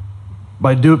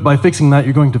 by fixing that,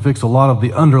 you're going to fix a lot of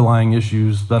the underlying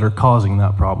issues that are causing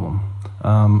that problem.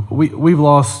 We've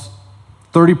lost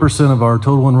 30% of our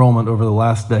total enrollment over the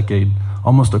last decade,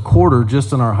 almost a quarter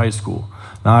just in our high school.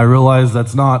 Now, I realize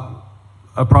that's not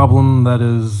a problem that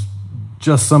is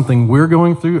just something we're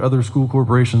going through. Other school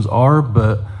corporations are,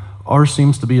 but ours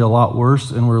seems to be a lot worse,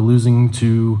 and we're losing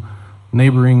to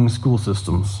neighboring school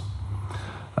systems.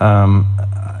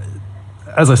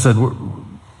 As I said,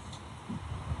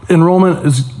 enrollment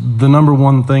is the number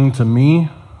one thing to me.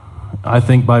 I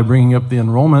think by bringing up the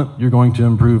enrollment, you're going to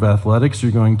improve athletics.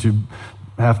 You're going to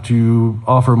have to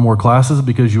offer more classes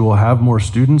because you will have more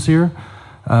students here.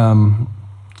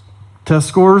 Test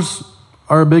scores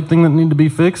are a big thing that need to be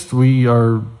fixed. We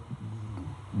are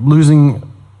losing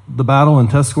the battle in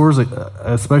test scores,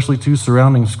 especially to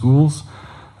surrounding schools.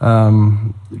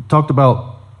 Talked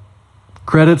about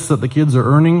credits that the kids are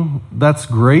earning. That's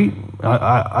great.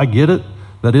 I get it.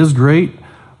 That is great.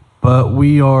 But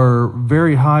we are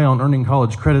very high on earning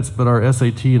college credits, but our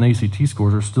SAT and ACT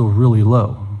scores are still really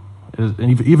low.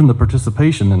 And even the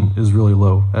participation is really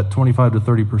low at 25 to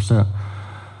 30%.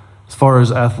 As far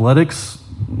as athletics,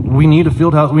 we need a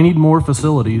field house. We need more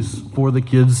facilities for the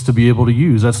kids to be able to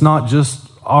use. That's not just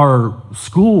our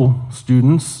school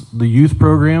students, the youth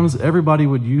programs. Everybody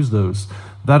would use those.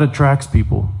 That attracts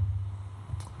people.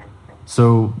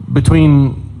 So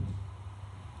between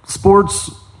sports,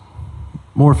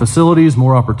 more facilities,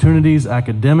 more opportunities,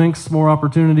 academics, more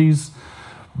opportunities,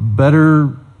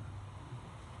 better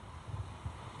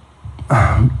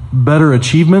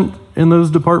achievement in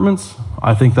those departments,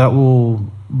 I think that will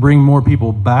bring more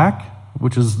people back.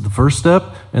 which is the first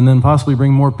step, and then possibly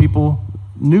bring more people,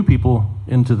 new people,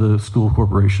 into the school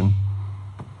corporation.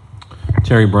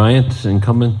 Terry Bryant,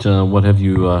 incumbent, what have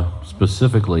you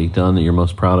specifically done that you're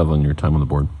most proud of on your time on the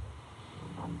board?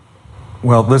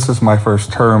 Well, this is my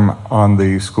first term on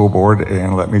the school board,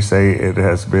 and let me say it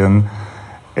has been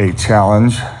a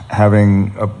challenge,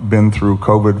 having been through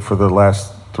COVID for the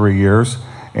last 3 years,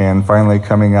 and finally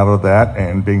coming out of that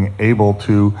and being able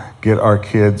to get our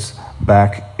kids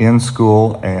back in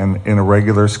school and in a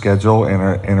regular schedule, in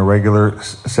a regular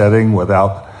setting,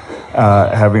 without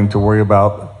having to worry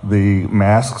about the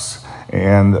masks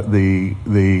and the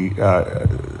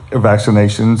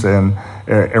vaccinations and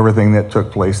everything that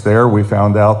took place there. We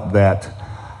found out that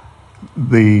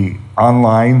the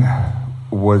online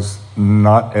was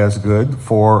not as good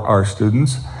for our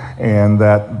students, and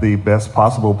that the best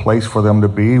possible place for them to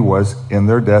be was in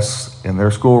their desks, in their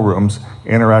schoolrooms,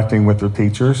 interacting with their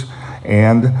teachers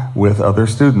and with other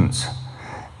students.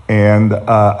 And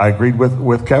I agreed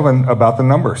with Kevin about the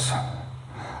numbers.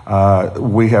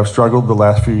 We have struggled the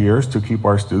last few years to keep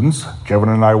our students. Kevin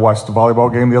and I watched a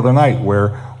volleyball game the other night where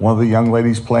one of the young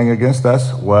ladies playing against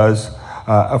us was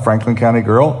a Franklin County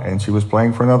girl, and she was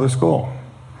playing for another school.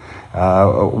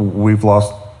 We've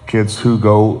lost kids who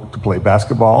go to play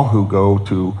basketball, who go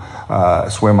to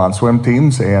swim on swim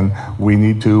teams, and we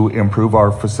need to improve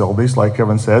our facilities, like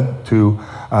Kevin said, to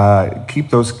keep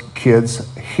those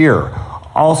kids here.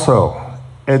 Also,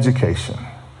 education.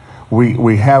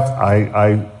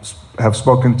 I have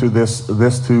spoken to this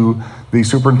to the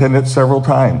superintendent several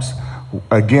times.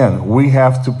 Again, we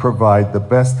have to provide the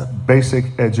best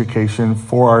basic education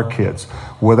for our kids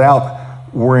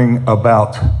without worrying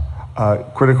about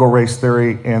critical race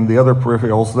theory and the other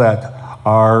peripherals that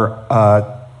are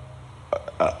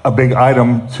a big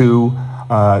item to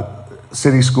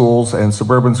city schools and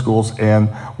suburban schools, and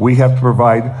we have to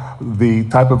provide the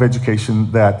type of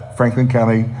education that Franklin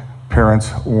County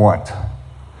parents want.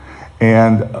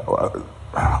 And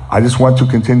I just want to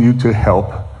continue to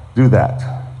help do that.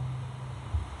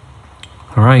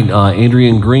 All right,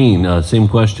 Adrian Green, same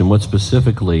question. What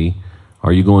specifically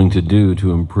are you going to do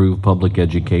to improve public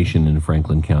education in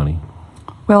Franklin County?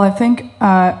 Well, I think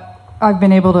I've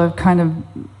been able to kind of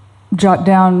jot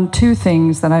down two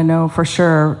things that I know for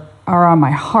sure are on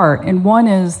my heart. And one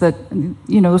is that,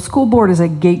 the school board is a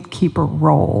gatekeeper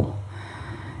role.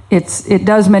 It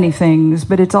does many things,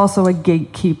 but it's also a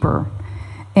gatekeeper.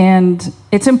 And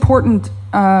it's important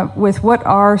with what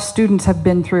our students have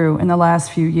been through in the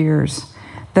last few years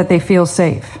that they feel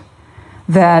safe.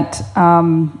 That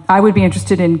I would be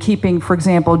interested in keeping, for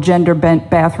example, gender-bent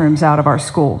bathrooms out of our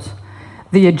schools.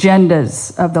 The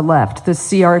agendas of the left, the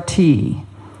CRT,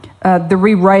 the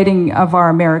rewriting of our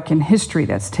American history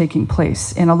that's taking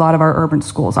place in a lot of our urban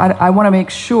schools. I want to make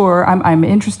sure, I'm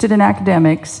interested in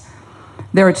academics.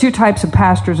 There are two types of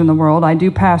pastors in the world. I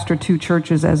do pastor two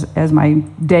churches as my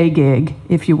day gig,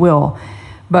 if you will.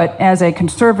 But as a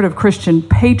conservative Christian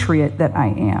patriot that I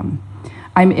am,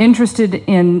 I'm interested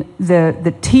in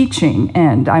the teaching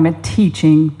end. I'm a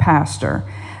teaching pastor.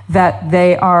 That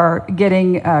they are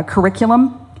getting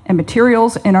curriculum and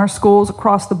materials in our schools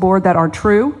across the board that are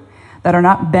true, that are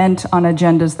not bent on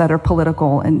agendas that are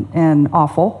political and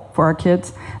awful for our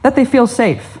kids, that they feel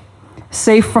safe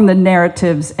from the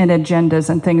narratives and agendas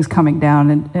and things coming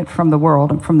down and from the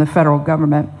world and from the federal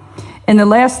government. And the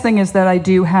last thing is that I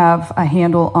do have a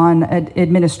handle on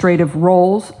administrative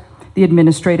roles, the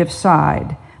administrative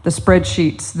side, the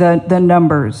spreadsheets, the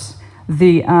numbers,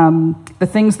 the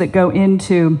things that go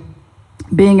into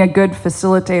being a good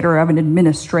facilitator of an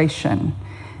administration,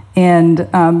 and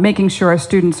making sure our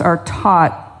students are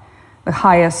taught the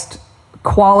highest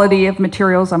quality of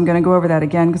materials. I'm going to go over that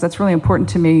again because that's really important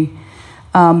to me.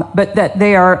 But that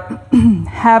they are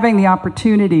having the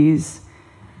opportunities,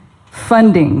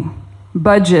 funding,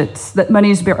 budgets, that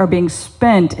monies are being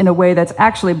spent in a way that's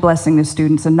actually blessing the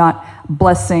students and not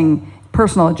blessing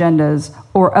personal agendas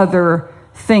or other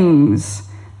things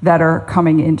that are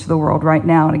coming into the world right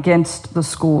now and against the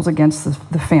schools, against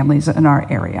the families in our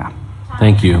area.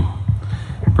 Thank you.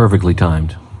 Perfectly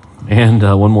timed. And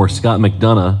one more, Scott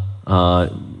McDonough.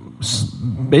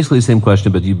 Basically the same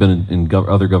question, but you've been in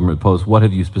other government posts. What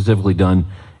have you specifically done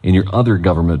in your other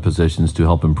government positions to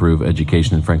help improve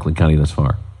education in Franklin County thus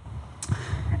far?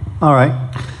 All right.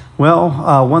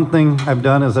 Well, one thing I've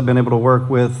done is I've been able to work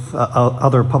with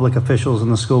other public officials in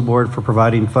the school board for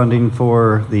providing funding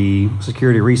for the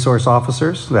security resource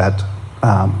officers that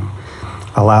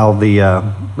allow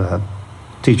the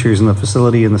teachers in the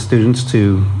facility and the students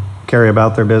to carry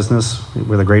about their business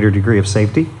with a greater degree of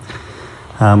safety.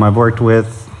 I've worked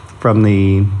with, from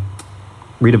the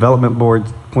redevelopment board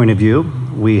point of view.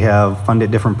 We have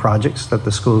funded different projects that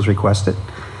the schools requested.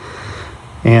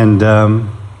 And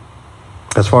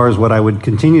as far as what I would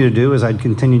continue to do is I'd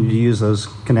continue to use those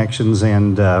connections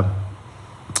and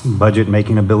budget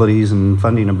making abilities and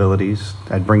funding abilities.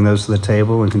 I'd bring those to the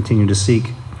table and continue to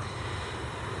seek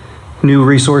new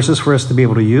resources for us to be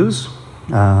able to use.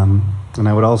 And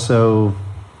I would also,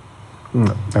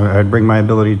 I'd bring my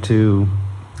ability to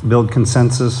build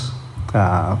consensus,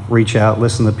 reach out,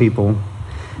 listen to people,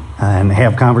 and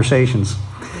have conversations,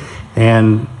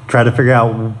 and try to figure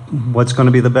out what's going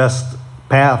to be the best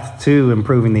path to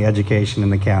improving the education in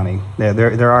the county.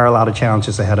 There are a lot of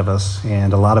challenges ahead of us,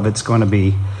 and a lot of it's going to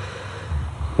be,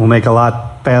 we'll make a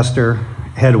lot faster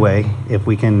headway if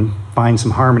we can find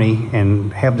some harmony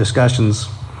and have discussions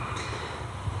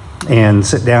and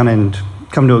sit down and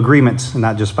come to agreements and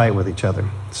not just fight with each other.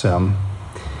 So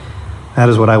that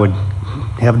is what I would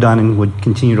have done and would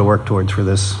continue to work towards for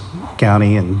this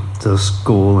county and the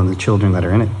school and the children that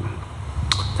are in it.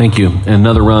 Thank you. And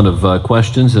another round of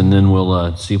questions, and then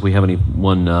we'll see if we have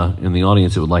anyone in the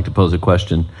audience that would like to pose a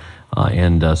question,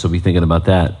 so be thinking about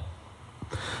that.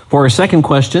 For our second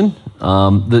question,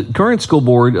 the current school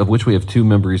board, of which we have 2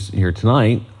 members here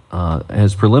tonight,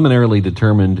 has preliminarily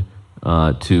determined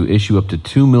to issue up to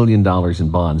 $2 million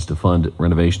in bonds to fund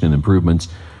renovation and improvements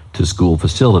to school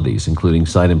facilities, including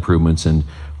site improvements and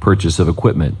purchase of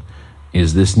equipment.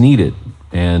 Is this needed?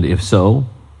 And if so,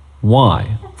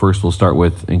 why? First, we'll start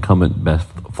with incumbent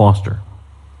Beth Foster.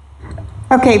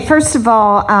 Okay, first of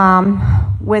all,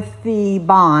 with the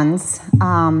bonds,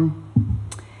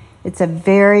 it's a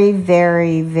very,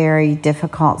 very, very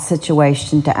difficult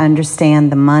situation to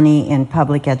understand the money in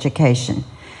public education.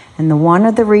 And one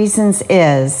of the reasons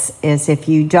is if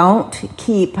you don't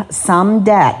keep some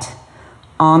debt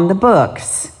on the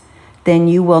books, then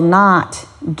you will not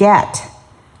get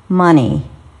money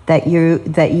that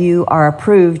you are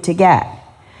approved to get.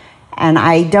 And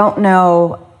I don't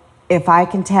know if I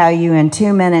can tell you in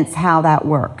 2 minutes how that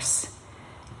works.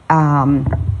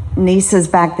 Nisa's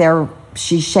back there,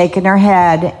 she's shaking her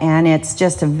head, and it's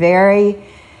just a very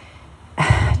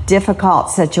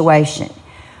difficult situation.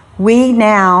 We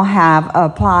now have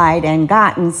applied and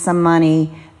gotten some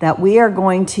money that we are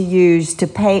going to use to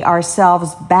pay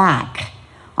ourselves back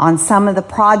on some of the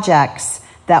projects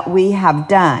that we have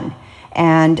done.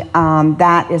 And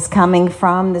that is coming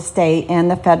from the state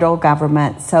and the federal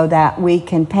government so that we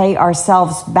can pay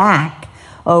ourselves back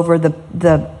over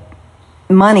the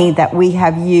money that we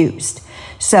have used.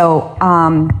 So,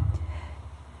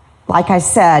 like I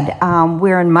said,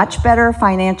 we're in much better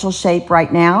financial shape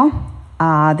right now.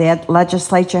 The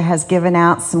legislature has given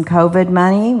out some COVID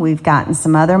money. We've gotten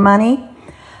some other money.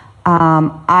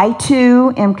 I,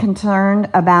 too, am concerned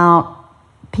about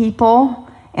people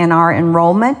and our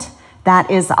enrollment.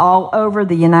 That is all over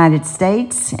the United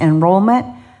States, enrollment.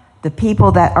 The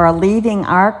people that are leaving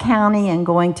our county and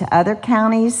going to other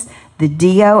counties, the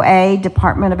DOA,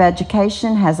 Department of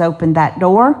Education, has opened that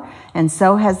door, and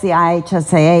so has the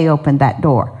IHSAA opened that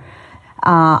door.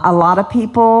 A lot of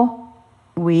people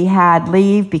we had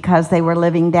leave because they were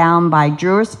living down by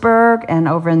Drewersburg and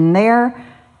over in there.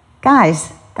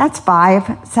 Guys, that's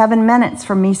 5-7 minutes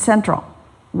from East Central.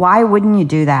 Why wouldn't you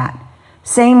do that?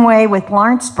 Same way with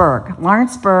Lawrenceburg.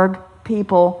 Lawrenceburg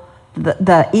people,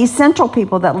 the East Central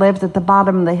people that lived at the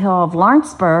bottom of the hill of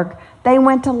Lawrenceburg, they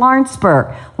went to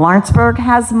Lawrenceburg. Lawrenceburg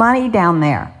has money down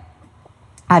there.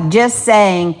 I'm just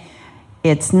saying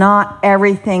it's not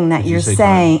everything that you're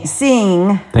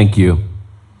seeing. Thank you.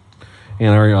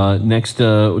 And our next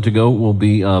to go will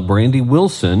be Brandy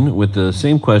Wilson with the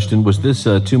same question. Was this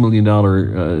 $2 million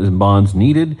in bonds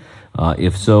needed?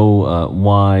 If so,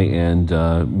 why? And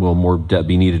will more debt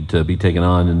be needed to be taken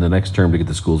on in the next term to get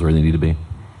the schools where they need to be?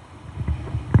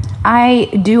 I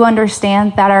do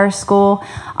understand that our school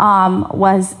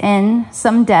was in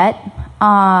some debt.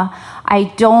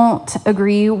 I don't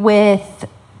agree with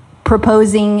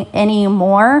proposing any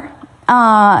more,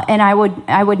 and I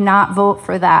would not vote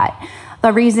for that.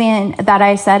 The reason that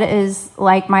I said is,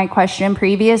 like my question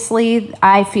previously,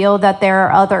 I feel that there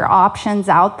are other options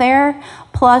out there.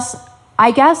 Plus, I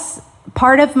guess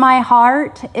part of my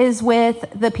heart is with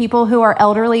the people who are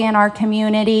elderly in our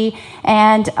community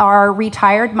and are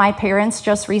retired. My parents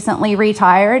just recently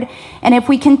retired. And if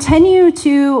we continue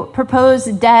to propose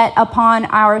debt upon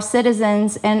our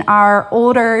citizens and our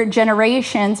older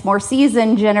generations, more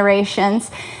seasoned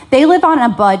generations, they live on a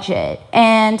budget.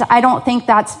 And I don't think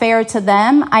that's fair to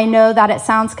them. I know that it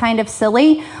sounds kind of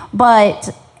silly,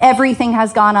 but everything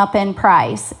has gone up in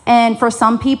price. And for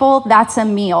some people, that's a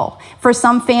meal. For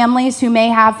some families who may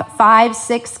have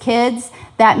 5-6 kids,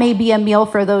 that may be a meal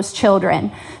for those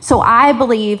children. So I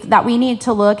believe that we need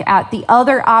to look at the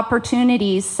other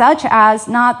opportunities, such as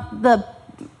not the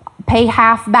pay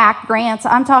half back grants.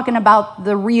 I'm talking about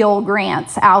the real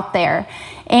grants out there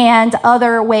and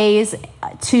other ways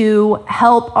to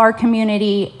help our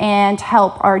community and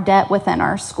help our debt within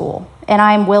our school. And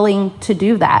I'm willing to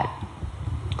do that.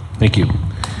 Thank you.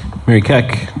 Mary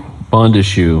Keck, bond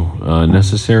issue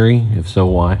necessary? If so,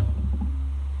 why?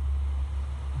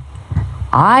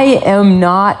 I am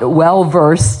not well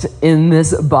versed in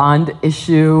this bond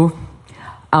issue.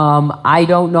 I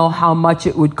don't know how much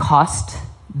it would cost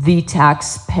the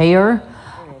taxpayer.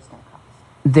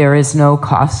 There is no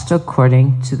cost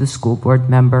according to the school board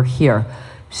member here.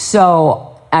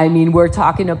 So, I mean, we're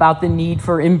talking about the need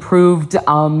for improved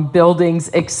buildings,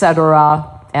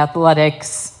 etc.,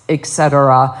 athletics,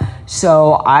 etc.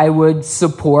 So I would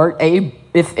support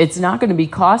if it's not going to be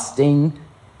costing,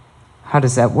 how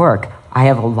does that work? I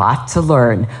have a lot to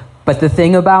learn. But the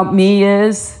thing about me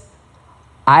is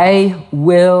I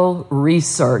will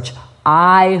research.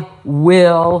 I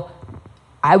will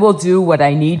do what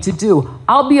I need to do.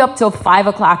 I'll be up till 5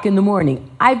 o'clock in the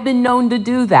morning. I've been known to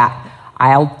do that.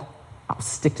 I'll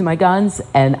stick to my guns,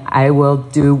 and I will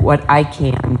do what I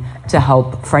can to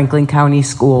help Franklin County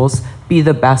schools be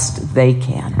the best they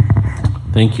can.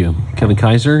 Thank you. Kevin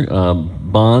Kaiser,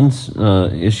 bonds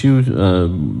issue,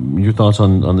 your thoughts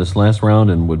on this last round,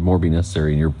 and would more be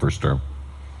necessary in your first term?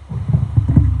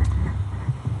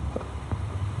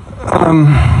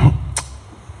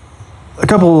 A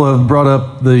couple have brought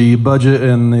up the budget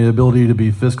and the ability to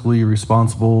be fiscally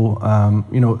responsible.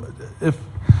 If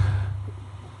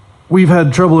we've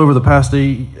had trouble over the past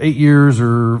 8 years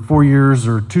or 4 years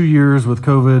or 2 years with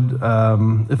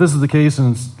COVID, if this is the case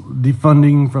and it's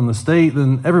defunding from the state,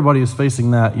 then everybody is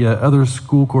facing that, yet other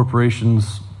school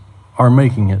corporations are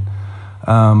making it.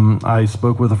 I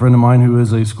spoke with a friend of mine who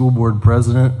is a school board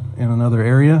president in another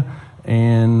area,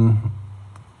 and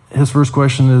his first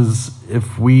question is,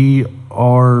 if we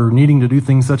are needing to do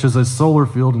things such as a solar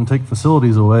field and take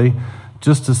facilities away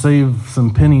just to save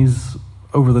some pennies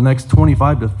over the next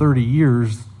 25 to 30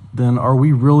 years, then are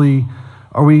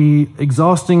we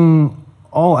exhausting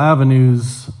all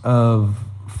avenues of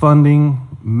funding,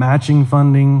 matching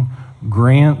funding,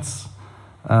 grants?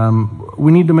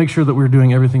 We need to make sure that we're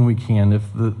doing everything we can. If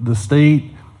the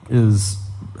state is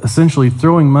essentially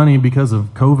throwing money because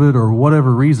of COVID or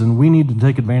whatever reason, we need to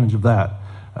take advantage of that.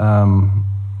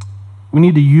 We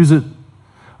need to use it.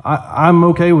 I'm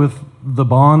okay with the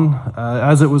bond.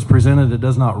 As it was presented, it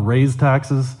does not raise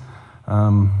taxes.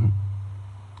 I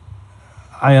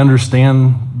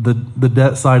understand the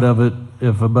debt side of it.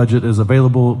 If a budget is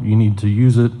available, you need to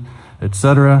use it,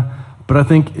 etc. But I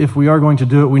think if we are going to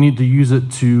do it, we need to use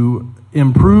it to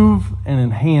improve and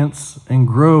enhance and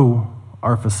grow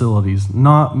our facilities,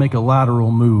 not make a lateral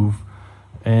move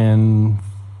and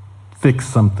fix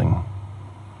something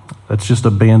that's just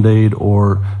a Band-Aid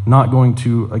or not going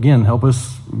to, again, help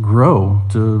us grow,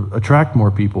 to attract more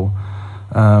people.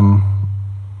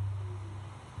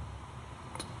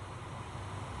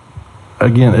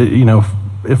 Again,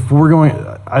 if we're going,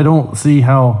 I don't see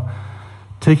how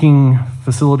taking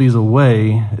facilities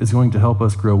away is going to help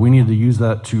us grow. We need to use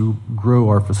that to grow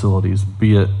our facilities,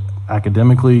 be it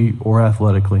academically or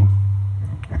athletically.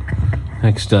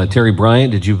 Next, Terry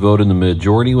Bryant, did you vote in the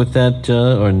majority with that?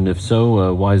 And if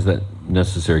so, why is that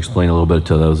necessary? Explain a little bit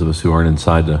to those of us who aren't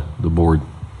inside the board.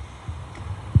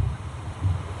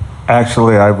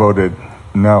 Actually, I voted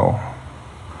no.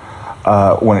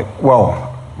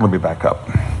 Let me back up.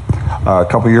 A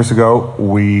couple years ago,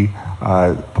 we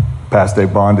passed a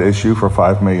bond issue for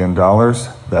 $5 million.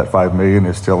 That $5 million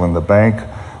is still in the bank.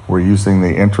 We're using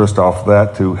the interest off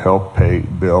that to help pay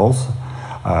bills.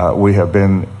 We have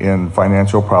been in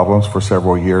financial problems for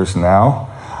several years now.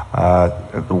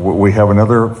 We have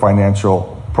another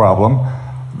financial problem.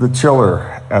 The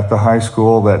chiller at the high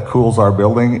school that cools our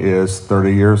building is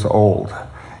 30 years old.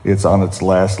 It's on its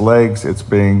last legs. It's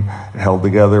being held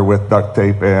together with duct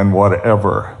tape and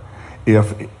whatever.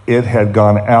 If it had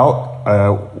gone out,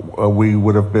 we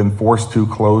would have been forced to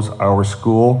close our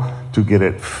school to get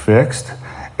it fixed.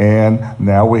 And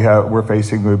now we're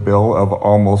facing a bill of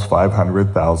almost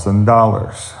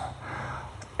 $500,000.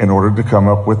 In order to come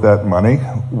up with that money,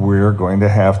 we're going to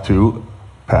have to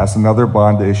pass another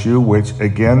bond issue, which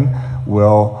again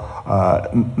will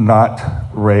not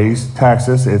raise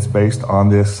taxes. It's based on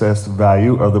the assessed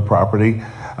value of the property,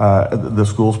 the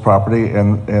school's property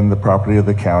and the property of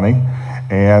the county.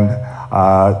 And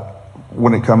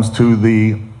when it comes to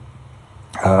the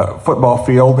football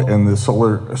field and the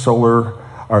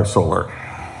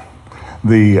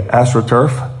the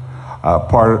AstroTurf,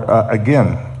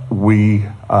 Again,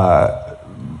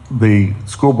 the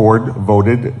school board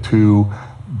voted to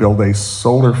build a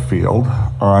solar field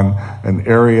on an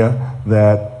area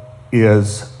that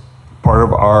is part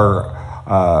of our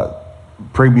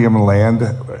premium land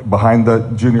behind the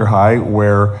junior high,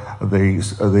 where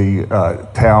the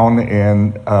town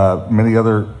and many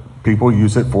other people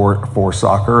use it for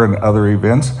soccer and other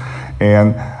events.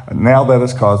 And now that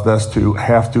has caused us to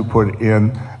have to put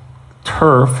in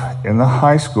turf in the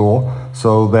high school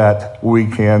so that we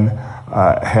can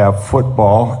have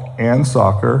football and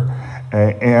soccer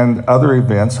and other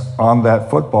events on that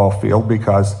football field,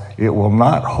 because it will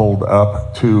not hold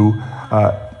up to.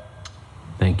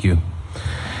 Thank you.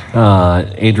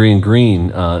 Adrian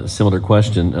Green, similar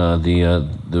question.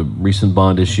 The recent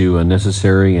bond issue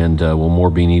necessary, and will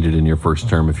more be needed in your first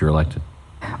term if you're elected?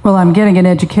 Well, I'm getting an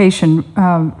education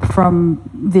from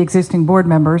the existing board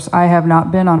members. I have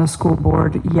not been on a school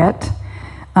board yet,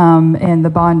 and the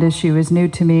bond issue is new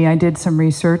to me. I did some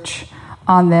research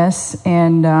on this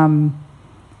and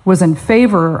was in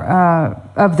favor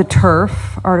of the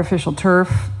turf, artificial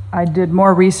turf. I did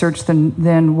more research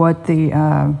than what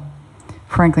the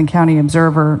Franklin County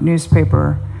Observer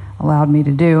newspaper allowed me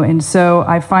to do. And so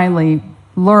I finally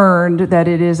learned that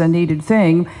it is a needed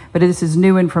thing, but this is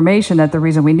new information that the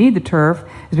reason we need the turf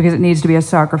is because it needs to be a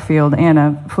soccer field and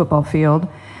a football field.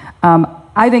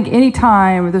 I think any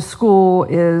time the school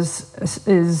is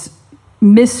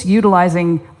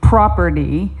misutilizing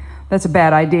property, that's a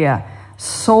bad idea.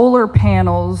 Solar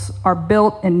panels are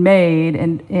built and made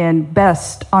and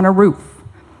best on a roof.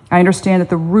 I understand that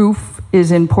the roof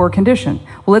is in poor condition.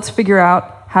 Well, let's figure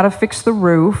out how to fix the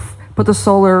roof, put the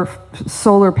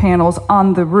solar panels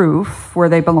on the roof where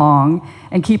they belong,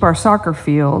 and keep our soccer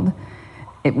field.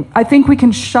 I think we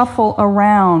can shuffle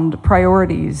around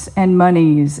priorities and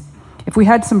monies. If we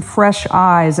had some fresh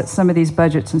eyes at some of these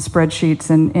budgets and spreadsheets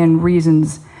and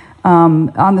reasons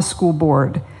on the school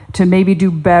board to maybe do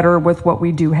better with what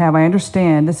we do have. I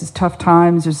understand this is tough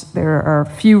times. There are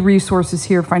few resources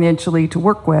here financially to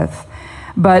work with.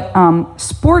 But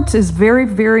sports is very,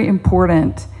 very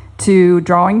important to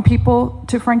drawing people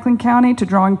to Franklin County, to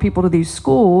drawing people to these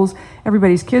schools.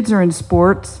 Everybody's kids are in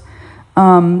sports.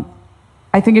 I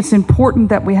think it's important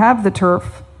that we have the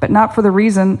turf, but not for the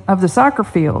reason of the soccer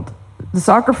field. The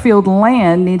soccer field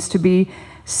land needs to be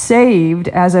saved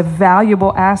as a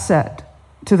valuable asset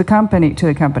to the company,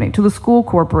 to the school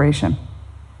corporation.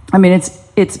 I mean,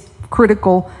 it's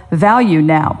critical value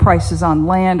now. Prices on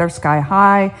land are sky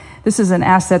high. This is an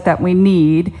asset that we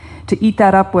need. To eat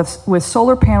that up with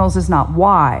solar panels is not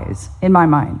wise, in my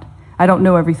mind. I don't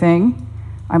know everything.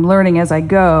 I'm learning as I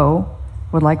go.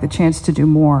 Would like the chance to do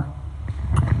more.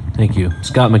 Thank you.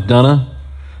 Scott McDonough,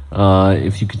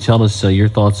 if you could tell us your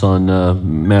thoughts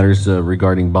on matters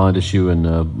regarding bond issue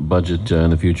and budget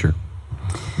in the future.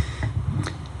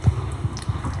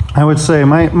 I would say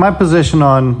my position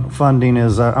on funding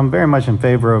is I'm very much in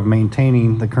favor of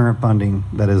maintaining the current funding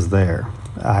that is there.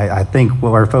 I think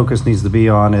what our focus needs to be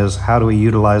on is how do we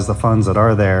utilize the funds that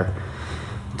are there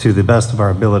to the best of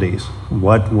our abilities.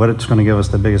 What it's going to give us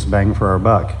the biggest bang for our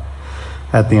buck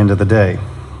at the end of the day.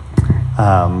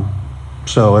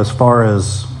 So as far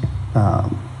as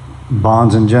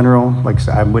bonds in general, like I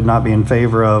said, I would not be in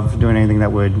favor of doing anything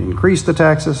that would increase the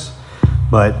taxes,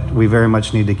 but we very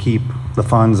much need to keep the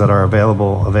funds that are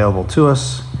available to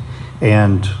us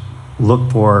and look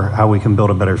for how we can build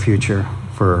a better future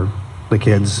for the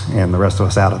kids and the rest of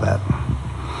us out of that.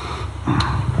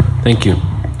 Thank you.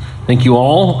 Thank you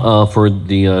all for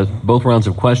the both rounds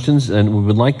of questions, and we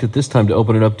would like at this time to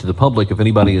open it up to the public. If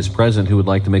anybody is present who would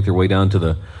like to make their way down to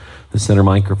the center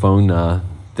microphone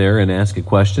there and ask a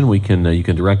question, we can you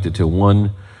can direct it to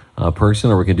one person,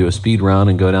 or we can do a speed round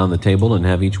and go down the table and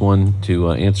have each one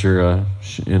to answer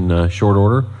in short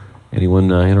order. Anyone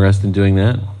interested in doing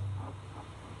that?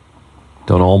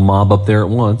 Don't all mob up there at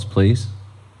once, please.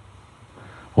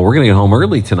 Well, we're going to get home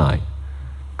early tonight.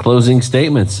 Closing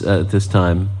statements at this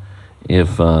time.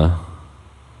 If Mr.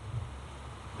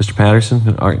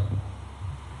 Patterson, all right.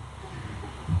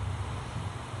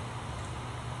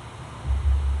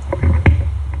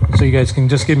 So you guys can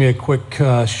just give me a quick,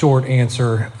 short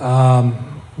answer.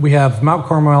 We have Mount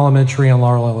Carmel Elementary and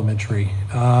Laurel Elementary.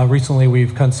 Recently,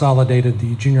 we've consolidated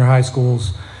the junior high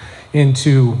schools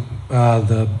into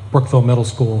the Brookville Middle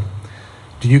School.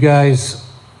 Do you guys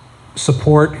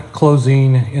support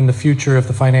closing in the future if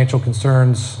the financial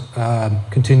concerns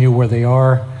continue where they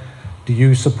are? Do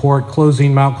you support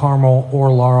closing Mount Carmel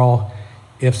or Laurel?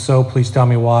 If so, please tell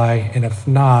me why. And if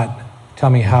not, tell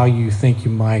me how you think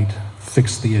you might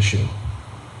fix the issue.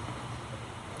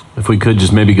 If we could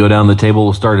just maybe go down the table,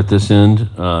 we'll start at this end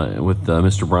with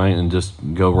Mr. Bryant and just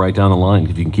go right down the line.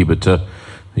 If you can keep it to,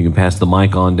 you can pass the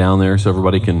mic on down there so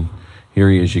everybody can hear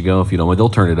you as you go. If you don't mind, they'll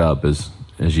turn it up as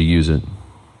you use it.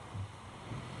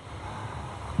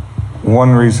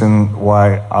 One reason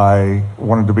why I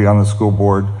wanted to be on the school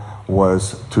board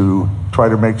was to try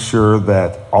to make sure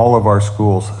that all of our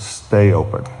schools stay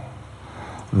open.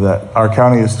 That our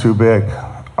county is too big.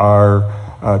 Our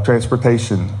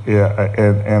transportation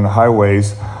and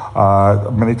highways,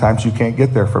 many times you can't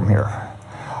get there from here.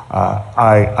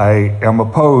 I am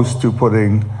opposed to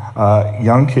putting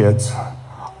young kids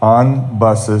on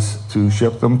buses to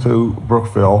ship them to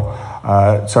Brookville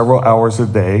several hours a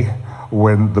day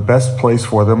when the best place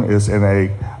for them is in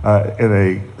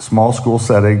a small school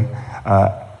setting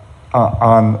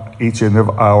on each end of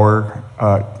our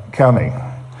county.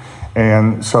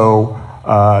 And so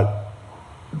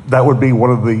that would be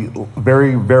one of the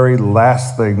very, very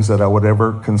last things that I would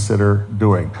ever consider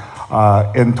doing.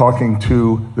 In talking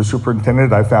to the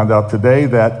superintendent, I found out today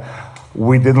that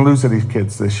we didn't lose any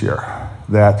kids this year,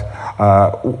 that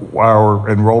our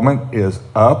enrollment is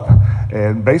up,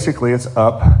 and basically it's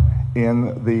up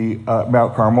in the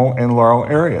Mount Carmel and Laurel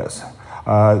areas.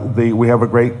 We have a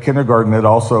great kindergarten that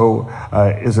also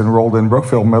is enrolled in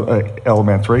Brookville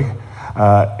Elementary.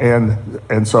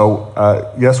 And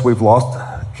so, yes, we've lost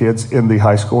kids in the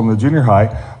high school and the junior high,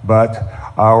 but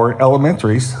our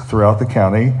elementaries throughout the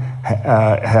county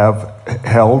have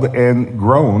held and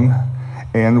grown,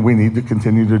 and we need to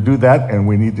continue to do that, and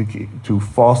we need to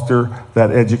foster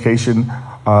that education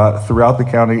throughout the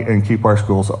county and keep our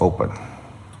schools open.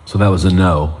 So that was a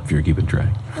no, if you're keeping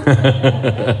track.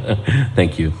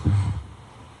 Thank you.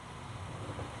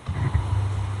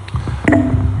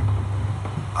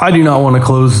 I do not want to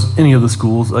close any of the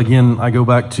schools. Again, I go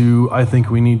back to, I think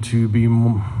we need to be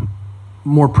more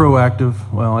proactive.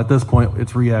 Well, at this point,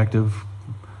 it's reactive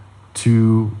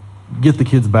to get the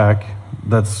kids back.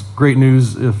 That's great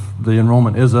news if the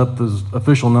enrollment is up. Those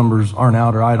official numbers aren't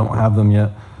out, or I don't have them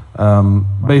yet.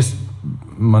 Based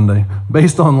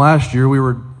on last year, we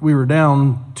were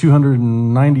down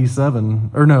 297,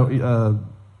 or no,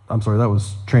 I'm sorry, that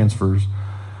was transfers.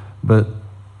 But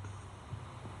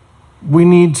we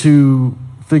need to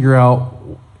figure out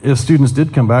if students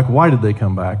did come back, why did they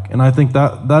come back? And I think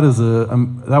that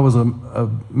was a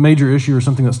major issue, or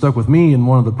something that stuck with me in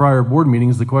one of the prior board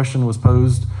meetings. The question was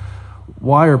posed,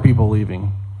 why are people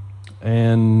leaving?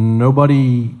 And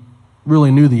nobody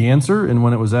really knew the answer. And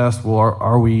when it was asked, well,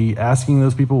 are we asking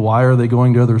those people, why are they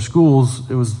going to other schools?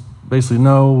 It was basically,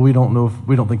 no, we don't know,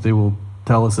 we don't think they will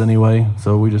tell us anyway,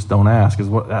 so we just don't ask, is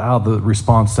how the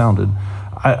response sounded.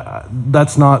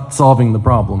 That's not solving the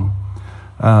problem.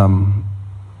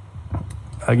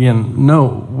 Again,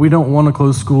 no, we don't want to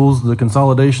close schools. The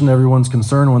consolidation, everyone's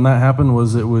concern when that happened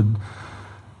was it would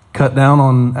cut down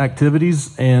on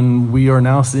activities, and we are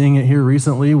now seeing it here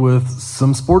recently with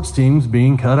some sports teams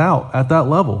being cut out at that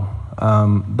level.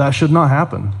 That should not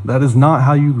happen. That is not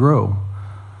how you grow.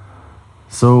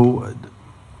 So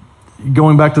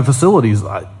going back to facilities,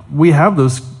 we have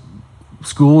those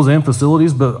schools and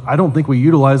facilities, but I don't think we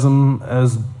utilize them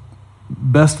as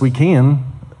best we can,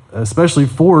 especially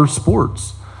for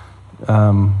sports.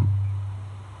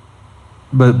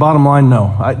 But bottom line,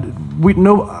 no.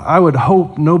 I would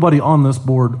hope nobody on this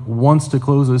board wants to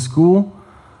close a school.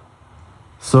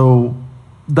 So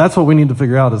that's what we need to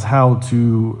figure out, is how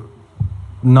to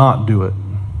not do it.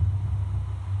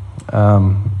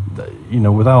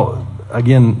 Without,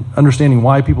 again, understanding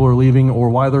why people are leaving or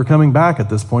why they're coming back at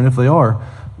this point. If they are,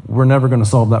 we're never going to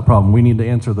solve that problem. We need to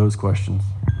answer those questions.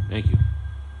 Thank you.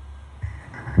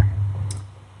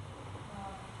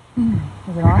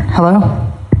 Is it on?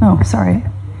 Hello? Oh, sorry.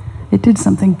 It did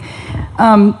something.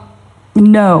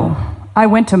 No, I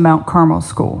went to Mount Carmel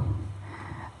School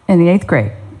in the 8th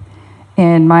grade.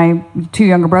 And my 2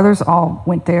 younger brothers all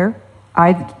went there.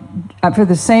 For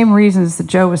the same reasons that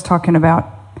Joe was talking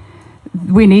about,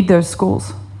 we need those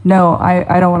schools. No,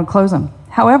 I don't want to close them.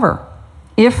 However,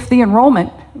 if the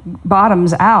enrollment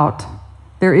bottoms out,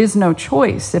 there is no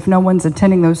choice if no one's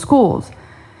attending those schools.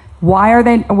 Why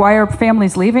are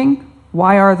families leaving?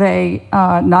 Why are they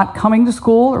not coming to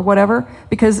school or whatever?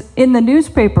 Because in the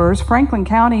newspapers, Franklin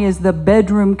County is the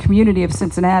bedroom community of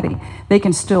Cincinnati. They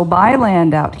can still buy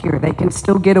land out here. They can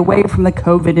still get away from the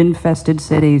COVID-infested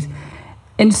cities.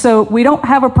 And so we don't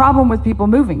have a problem with people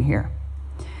moving here.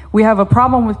 We have a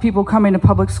problem with people coming to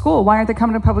public school. Why aren't they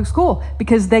coming to public school?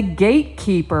 Because the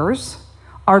gatekeepers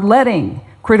are letting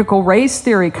critical race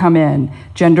theory come in,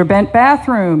 gender-bent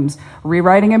bathrooms,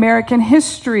 rewriting American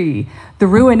history. The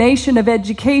ruination of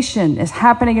education is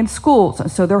happening in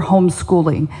schools, so they're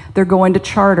homeschooling. They're going to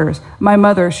charters. My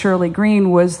mother, Shirley Green,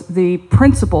 was the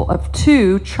principal of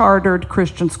 2 chartered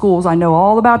Christian schools. I know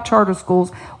all about charter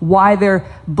schools, why they're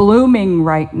blooming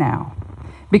right now.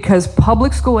 Because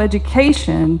public school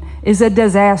education is a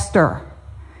disaster,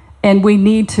 and we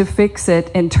need to fix it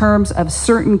in terms of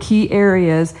certain key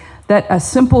areas that a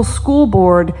simple school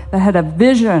board that had a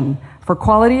vision for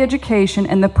quality education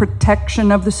and the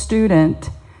protection of the student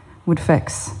would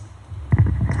fix.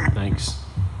 Thanks.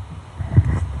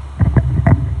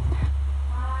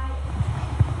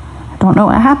 I don't know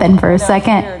what happened for a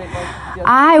second.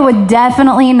 I would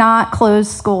definitely not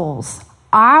close schools.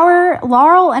 Our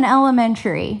Laurel and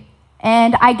Elementary,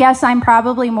 and I guess I'm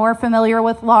probably more familiar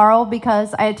with Laurel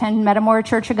because I attend Metamora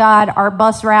Church of God. Our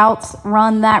bus routes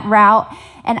run that route.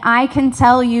 And I can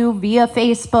tell you via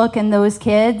Facebook and those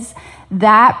kids,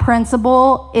 that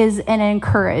principal is an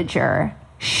encourager.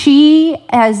 She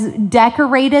has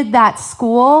decorated that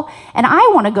school, and I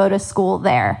want to go to school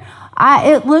there.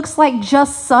 It looks like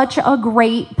just such a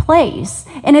great place.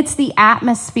 And it's the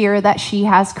atmosphere that she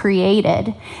has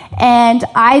created. And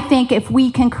I think if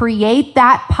we can create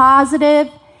that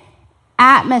positive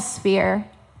atmosphere,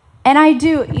 and I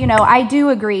do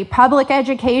agree, public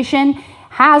education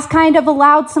has kind of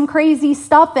allowed some crazy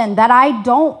stuff in that I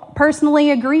don't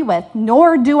personally agree with,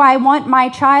 nor do I want my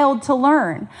child to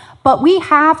learn. But we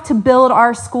have to build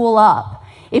our school up.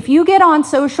 If you get on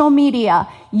social media,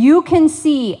 you can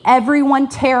see everyone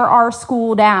tear our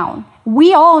school down.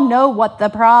 We all know what the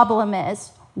problem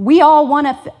is. We all want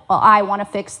to, I want to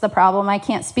fix the problem. I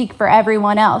can't speak for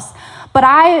everyone else. But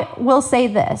I will say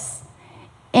this.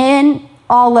 In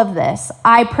all of this,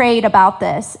 I prayed about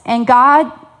this, and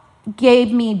God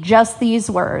gave me just these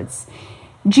words.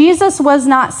 Jesus was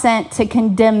not sent to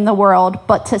condemn the world,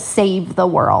 but to save the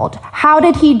world. How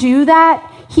did he do that?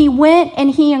 He went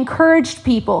and he encouraged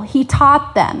people. He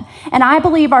taught them. And I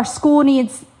believe our school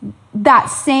needs that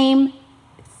same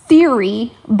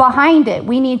theory behind it.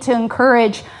 We need to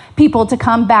encourage people to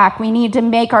come back. We need to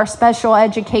make our special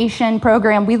education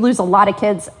program. We lose a lot of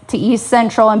kids to East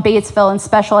Central and Batesville in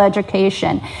special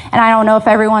education. And I don't know if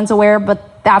everyone's aware,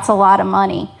 but that's a lot of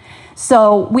money.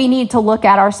 So we need to look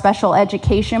at our special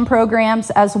education programs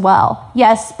as well.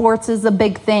 Yes, sports is a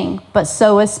big thing, but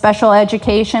so is special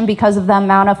education because of the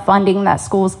amount of funding that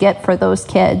schools get for those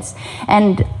kids.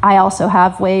 And I also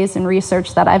have ways and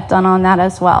research that I've done on that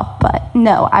as well. But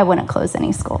no, I wouldn't close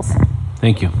any schools.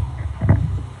 Thank you.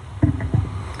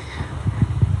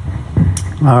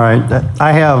 All right.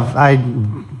 I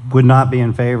would not be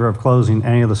in favor of closing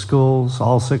any of the schools.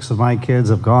 All 6 of my kids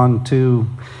have gone to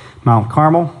Mount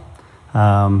Carmel.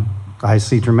 I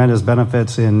see tremendous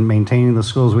benefits in maintaining the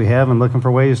schools we have and looking for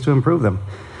ways to improve them.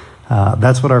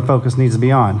 That's what our focus needs to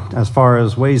be on. As far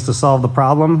as ways to solve the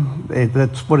problem,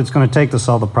 that's what it's going to take to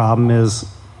solve the problem is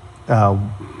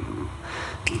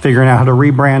figuring out how to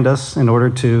rebrand us in order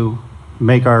to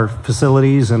make our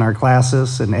facilities and our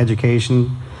classes and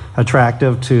education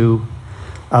attractive to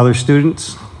other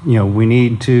students. You know, we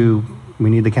need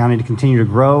the county to continue to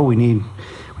grow. We need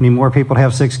more people to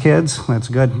have 6 kids. That's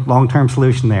a good long-term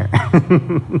solution there.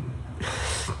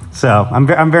 So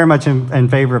I'm very much in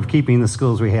favor of keeping the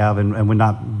schools we have and would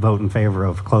not vote in favor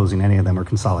of closing any of them or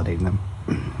consolidating them.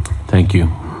 Thank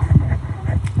you.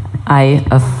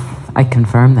 I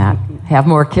confirm that. Have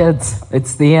more kids.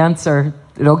 It's the answer.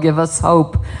 It'll give us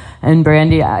hope. And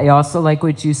Brandy, I also like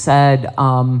what you said.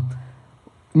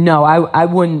 No, I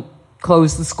wouldn't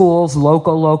close the schools.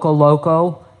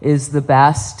 Local is the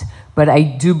best. But I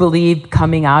do believe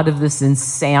coming out of this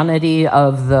insanity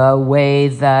of the way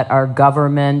that our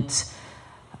government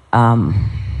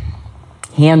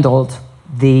handled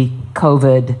the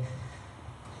COVID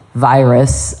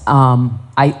virus,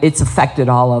 it's affected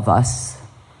all of us.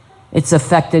 It's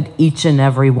affected each and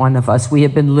every one of us. We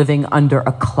have been living under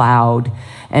a cloud.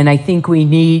 And I think we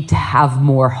need to have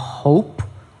more hope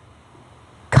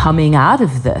coming out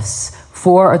of this.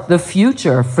 For the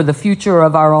future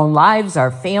of our own lives,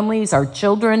 our families, our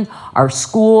children, our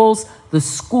schools, the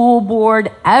school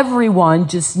board, everyone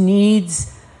just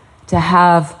needs to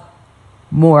have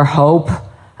more hope.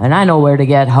 And I know where to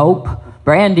get hope.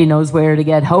 Brandy knows where to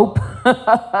get hope.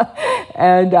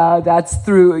 And that's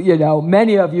through,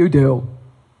 many of you do.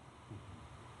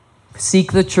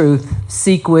 Seek the truth,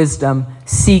 seek wisdom,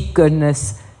 seek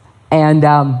goodness, and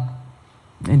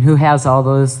who has all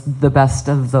the best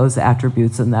of those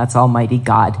attributes, and that's Almighty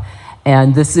God.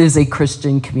 And this is a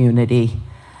Christian community,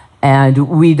 and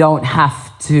we don't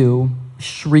have to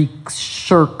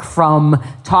shirk from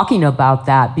talking about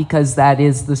that, because that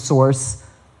is the source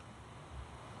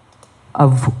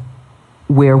of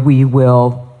where we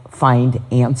will find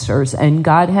answers, and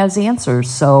God has answers.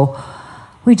 So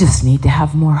we just need to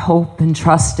have more hope and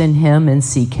trust in Him and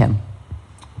seek Him.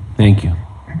 Thank you.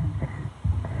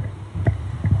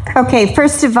 Okay,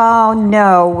 first of all,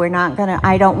 no, we're not going to,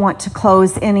 I don't want to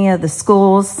close any of the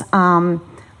schools.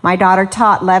 My daughter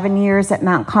taught 11 years at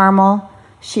Mount Carmel.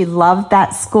 She loved that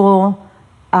school.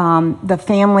 The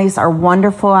families are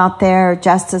wonderful out there,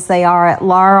 just as they are at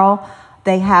Laurel.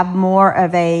 They have more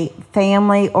of a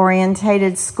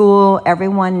family-orientated school.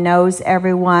 Everyone knows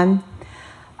everyone.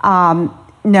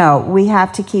 No, we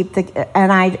have to keep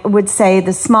and I would say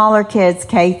the smaller kids,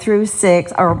 K through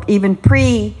 6, or even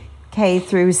pre-K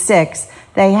through 6,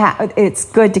 it's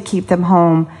good to keep them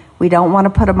home. We don't want to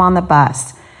put them on the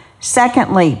bus.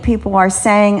 Secondly, people are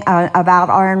saying about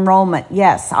our enrollment.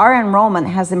 Yes, our enrollment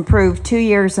has improved 2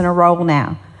 years in a row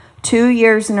now. 2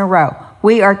 years in a row.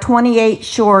 We are 28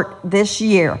 short this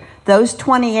year. Those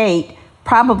 28,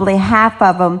 probably half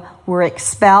of them were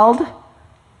expelled.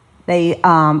 They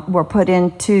were put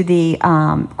into the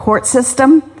court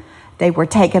system. They were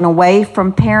taken away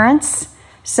from parents.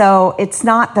 So it's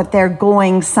not that they're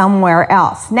going somewhere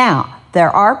else. Now, there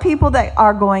are people that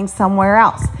are going somewhere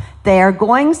else. They are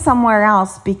going somewhere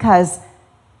else because,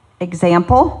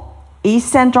 example, East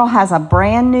Central has a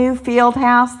brand new field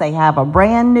house. They have a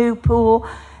brand new pool.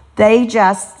 They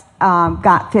just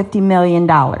got $50 million.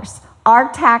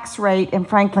 Our tax rate in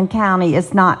Franklin County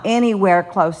is not anywhere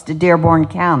close to Dearborn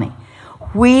County.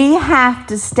 We have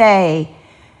to stay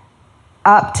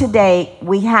up to date.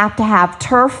 We have to have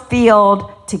turf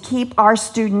field to keep our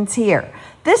students here.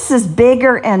 This is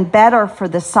bigger and better for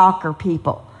the soccer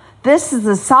people. The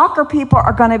soccer people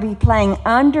are going to be playing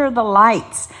under the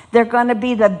lights. They're going to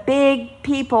be the big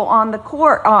people on the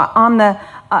court on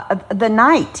the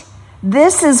night.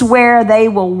 This is where they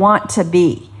will want to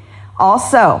be.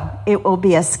 Also, it will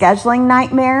be a scheduling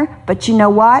nightmare, but you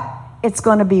know what? It's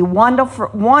going to be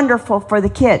wonderful for the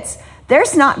kids.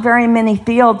 There's not very many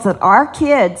fields that our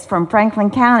kids from Franklin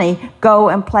County go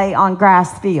and play on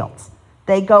grass fields.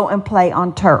 They go and play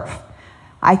on turf.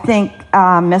 I think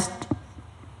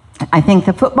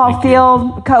the football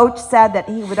field coach said that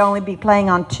he would only be playing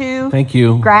on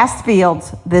 2 grass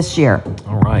fields this year.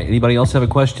 All right. Anybody else have a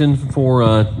question for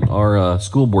our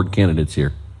school board candidates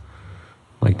here?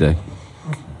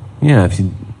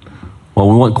 Well,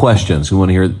 we want questions. We want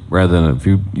to hear it rather than if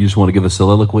you just want to give a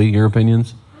soliloquy, your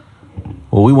opinions.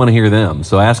 Well, we want to hear them.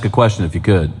 So ask a question if you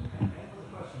could.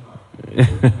 All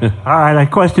right. I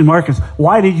question Marcus.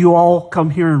 Why did you all come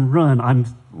here and run? I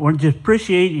want to just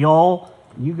appreciate you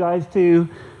guys too,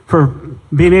 for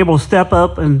being able to step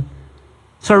up and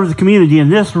serve the community. And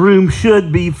this room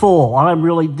should be full. I'm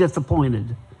really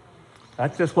disappointed.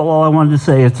 That's just all I wanted to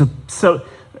say. So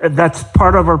that's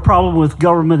part of our problem with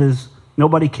government is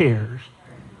nobody cares.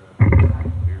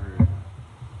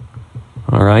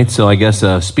 All right, so I guess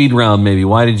a speed round maybe.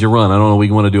 Why did you run? I don't know. We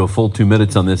want to do a full 2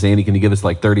 minutes on this. Andy, can you give us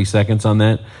like 30 seconds on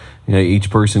that? Each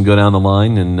person go down the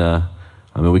line, and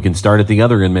we can start at the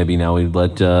other end maybe now. We'd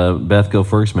let Beth go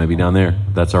first maybe down there.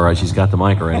 That's all right. She's got the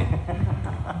mic already.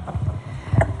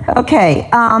 Okay,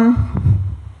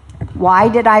 why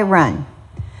did I run?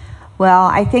 Well,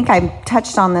 I think I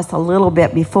touched on this a little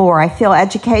bit before. I feel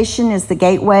education is the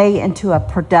gateway into a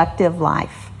productive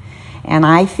life. And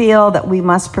I feel that we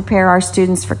must prepare our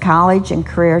students for college and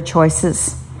career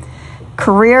choices.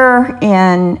 Career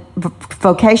and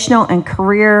vocational and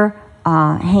career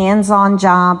hands-on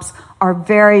jobs are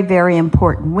very, very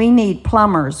important. We need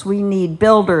plumbers, we need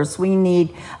builders, we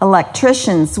need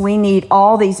electricians, we need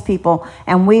all these people,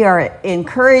 and we are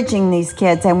encouraging these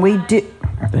kids, and we do.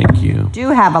 Thank you. Do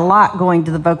have a lot going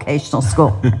to the vocational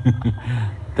school.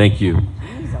 Thank you.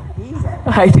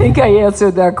 I think I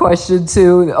answered that question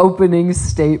too. The opening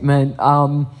statement.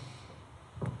 The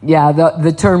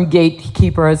term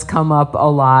gatekeeper has come up a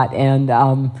lot, and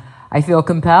I feel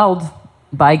compelled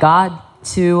by God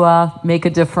to make a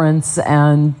difference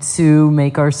and to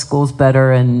make our schools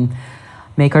better and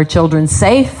make our children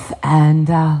safe and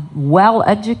well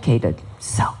educated.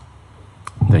 So,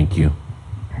 thank you.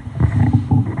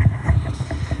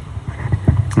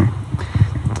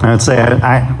 I would say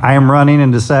I am running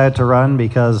and decided to run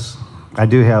because I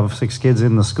do have 6 kids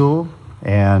in the school,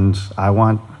 and I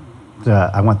want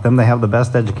them to have the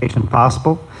best education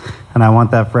possible, and I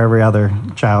want that for every other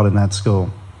child in that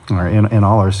school, or in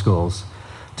all our schools,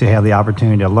 to have the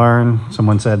opportunity to learn.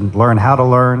 Someone said, learn how to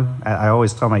learn. I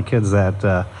always tell my kids that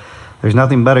there's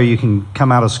nothing better you can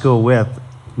come out of school with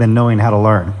than knowing how to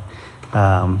learn.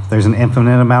 There's an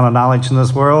infinite amount of knowledge in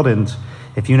this world, and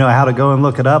if you know how to go and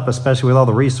look it up, especially with all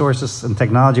the resources and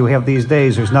technology we have these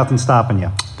days, there's nothing stopping you.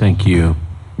 Thank you.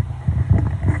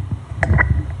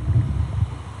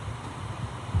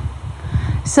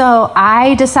 So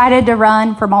I decided to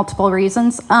run for multiple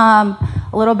reasons. A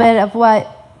little bit of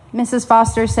what Mrs.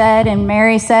 Foster said and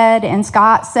Mary said and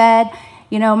Scott said.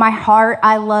 You know, my heart,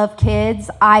 I love kids.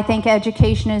 I think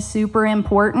education is super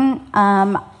important.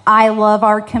 I love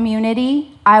our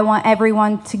community. I want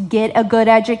everyone to get a good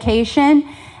education.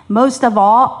 Most of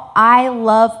all, I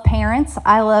love parents.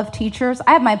 I love teachers.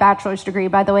 I have my bachelor's degree,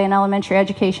 by the way, in elementary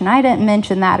education. I didn't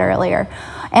mention that earlier.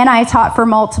 And I taught for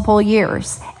multiple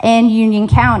years in Union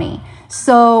County.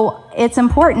 So it's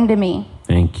important to me.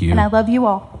 Thank you. And I love you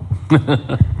all.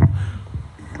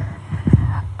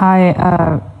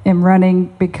 I am running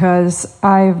because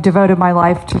I've devoted my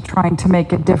life to trying to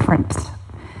make a difference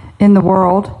in the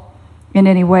world in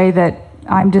any way that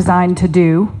I'm designed to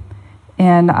do.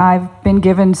 And I've been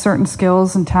given certain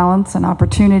skills and talents and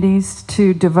opportunities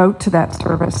to devote to that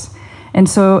service. And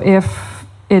so if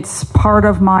it's part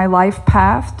of my life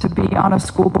path to be on a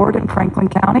school board in Franklin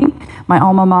County, my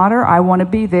alma mater, I want to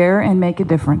be there and make a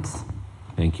difference.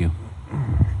 Thank you.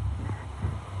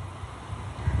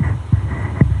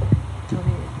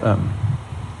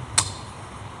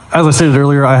 As I stated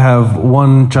earlier, I have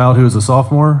one child who is a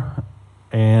sophomore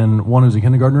and one who's a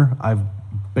kindergartner. I've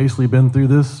basically been through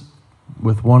this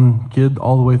with one kid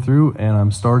all the way through, and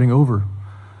I'm starting over.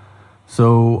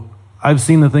 So I've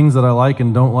seen the things that I like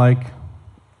and don't like.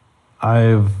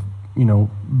 I've,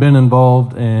 been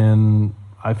involved, and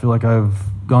I feel like I've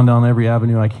gone down every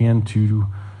avenue I can to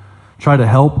try to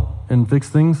help and fix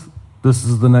things. This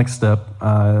is the next step.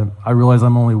 I realize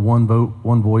I'm only one vote,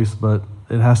 one voice, but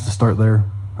it has to start there.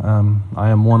 I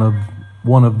am one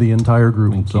of the entire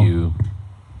group. Thank you.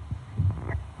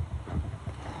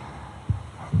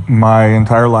 My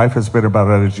entire life has been about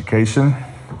education.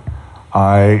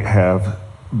 I have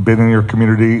been in your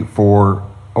community for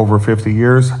over 50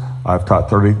 years. I've taught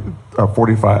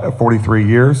 43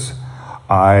 years.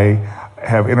 I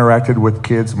have interacted with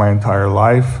kids my entire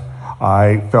life.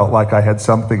 I felt like I had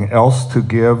something else to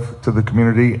give to the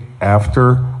community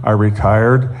after I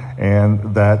retired,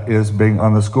 and that is being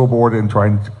on the school board and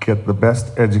trying to get the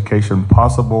best education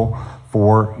possible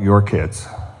for your kids.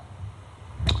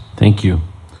 Thank you. Do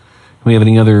we have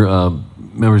any other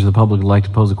members of the public who would like to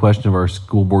pose a question of our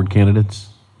school board candidates?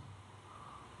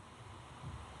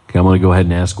 Okay, I'm going to go ahead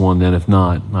and ask one then. If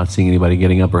not seeing anybody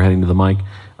getting up or heading to the mic.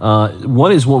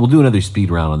 We'll do another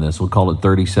speed round on this. We'll call it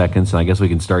 30 seconds. And I guess we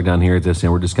can start down here at this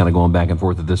end. We're just kind of going back and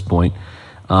forth at this point.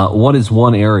 What is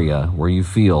one area where you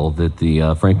feel that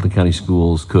the Franklin County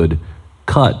Schools could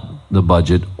cut the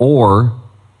budget, or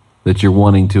that you're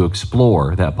wanting to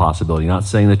explore that possibility? Not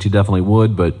saying that you definitely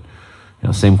would, but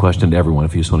same question to everyone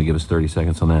if you just want to give us 30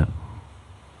 seconds on that.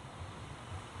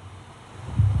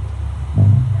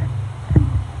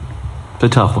 It's a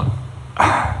tough one.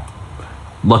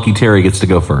 Lucky Terry gets to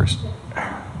go first.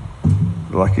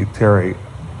 Lucky Terry.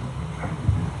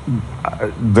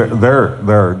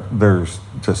 There's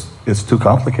just, it's too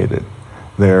complicated.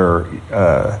 There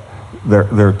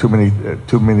are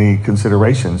too many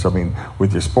considerations. I mean,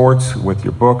 with your sports, with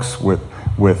your books, with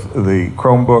the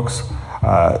Chromebooks,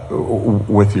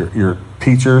 with your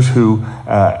teachers who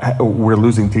we're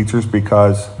losing teachers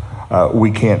because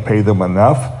we can't pay them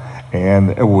enough.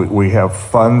 And we have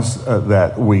funds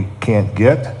that we can't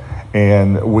get,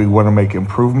 and we want to make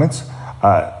improvements.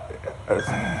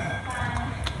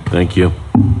 Thank you.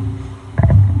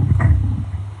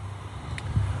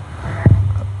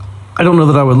 I don't know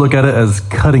that I would look at it as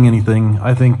cutting anything.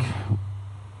 I think,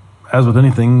 as with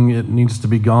anything, it needs to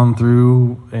be gone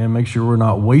through and make sure we're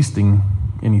not wasting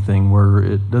anything where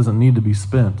it doesn't need to be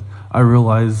spent. I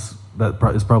realize that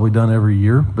is probably done every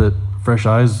year, but fresh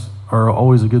eyes are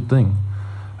always a good thing.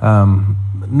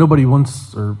 Nobody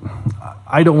wants, or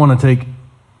I don't want to take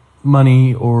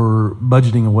money or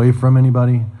budgeting away from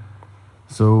anybody.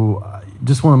 So I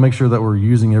just want to make sure that we're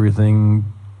using everything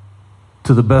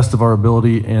to the best of our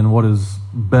ability and what is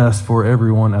best for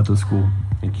everyone at the school.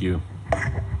 Thank you.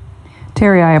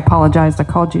 Terry, I apologized. I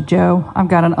called you Joe. I've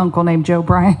got an uncle named Joe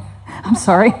Bryant. I'm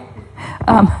sorry.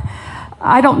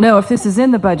 I don't know if this is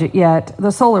in the budget yet, the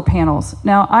solar panels.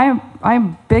 Now,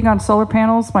 I'm big on solar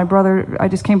panels. My brother, I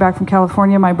just came back from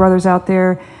California. My brother's out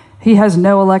there. He has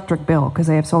no electric bill because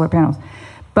they have solar panels.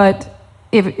 But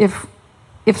if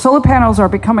solar panels are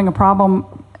becoming a problem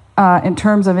in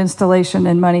terms of installation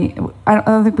and money, I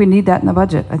don't think we need that in the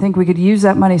budget. I think we could use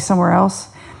that money somewhere else.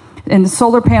 And the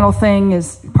solar panel thing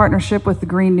is partnership with the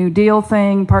Green New Deal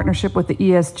thing, partnership with the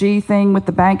ESG thing with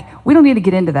the bank. We don't need to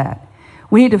get into that.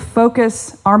 We need to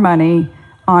focus our money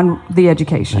on the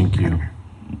education. Thank you.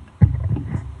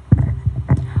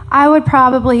 I would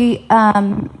probably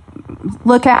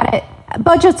look at it.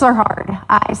 Budgets are hard.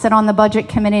 I sit on the budget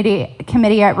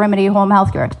committee at Remedy Home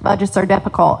Health Care. Budgets are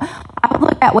difficult. I would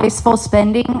look at wasteful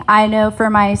spending. I know for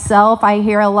myself, I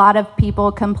hear a lot of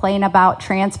people complain about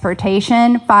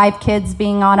transportation, 5 kids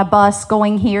being on a bus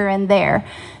going here and there.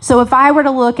 So if I were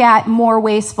to look at more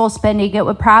wasteful spending, it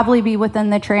would probably be within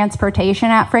the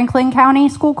transportation at Franklin County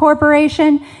School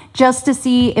Corporation, just to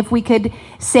see if we could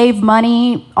save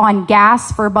money on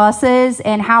gas for buses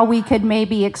and how we could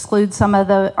maybe exclude some of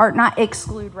the, or not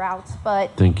exclude routes, but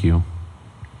Thank you.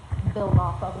 build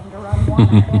off of them to run one,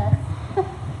 I guess.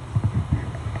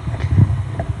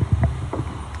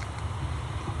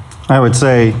 I would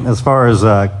say, as far as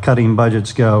cutting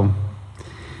budgets go,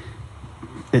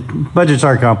 budgets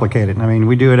are complicated. I mean,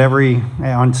 we do it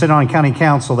sit on county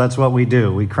council, that's what we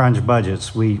do. We crunch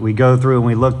budgets. We go through and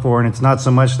we look for, and it's not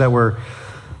so much that we're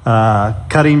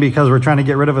cutting because we're trying to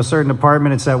get rid of a certain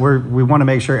department. It's that we want to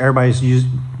make sure everybody's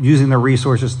using their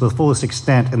resources to the fullest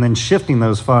extent and then shifting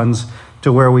those funds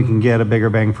to where we can get a bigger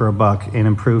bang for a buck and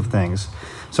improve things.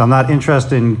 So I'm not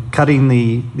interested in cutting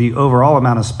the overall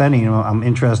amount of spending. I'm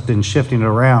interested in shifting it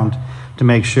around to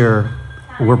make sure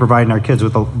we're providing our kids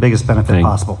with the biggest benefit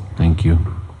possible. Thank you.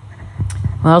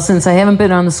 Well, since I haven't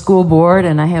been on the school board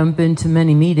and I haven't been to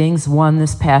many meetings, one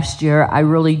this past year, I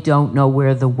really don't know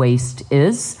where the waste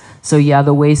is. So yeah,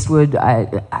 the waste would, I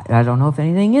don't know if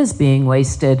anything is being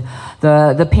wasted.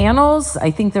 The panels,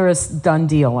 I think they're a done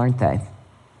deal, aren't they?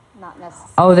 Not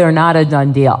necessarily. Oh, they're not a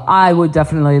done deal. I would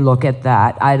definitely look at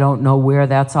that. I don't know where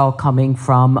that's all coming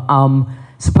from.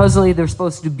 Supposedly they're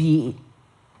supposed to be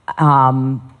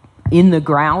in the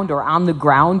ground or on the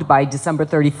ground by December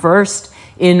 31st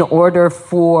in order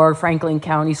for Franklin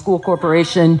County School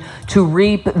Corporation to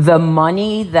reap the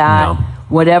money that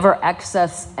whatever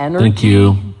excess energy. Thank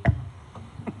you.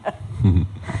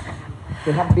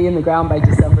 They have to be in the ground by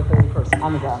December 31st,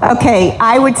 on the ground. Okay,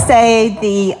 I would say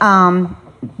the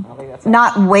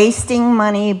not wasting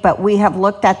money, but we have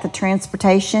looked at the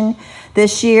transportation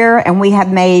this year and we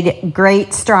have made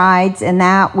great strides in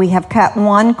that. We have cut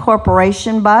one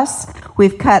corporation bus.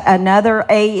 We've cut another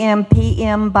AM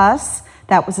PM bus.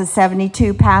 That was a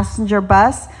 72 passenger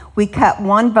bus. We cut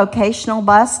one vocational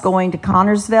bus going to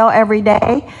Connorsville every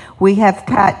day. We have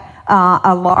cut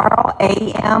a Laurel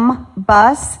AM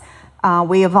bus.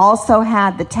 We have also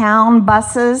had the town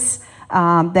buses.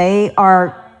 They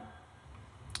are.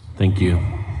 Thank you.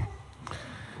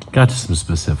 Got to some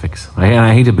specifics.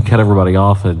 I hate to cut everybody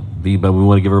off, but we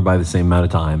want to give everybody the same amount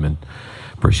of time, and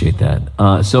appreciate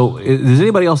that. So does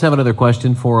anybody else have another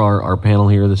question for our panel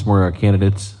here this morning, our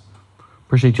candidates?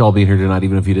 Appreciate you all being here tonight,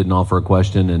 even if you didn't offer a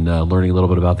question, and learning a little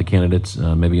bit about the candidates,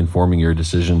 maybe informing your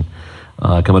decision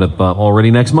coming up already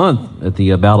next month at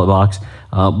the ballot box.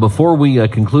 Before we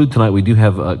conclude tonight, we do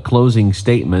have closing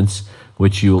statements,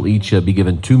 which you will each be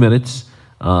given 2 minutes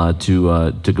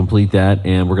to complete that,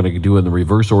 and we're going to do it in the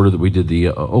reverse order that we did the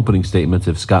opening statements.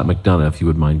 If Scott McDonough, if you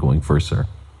would mind going first, sir.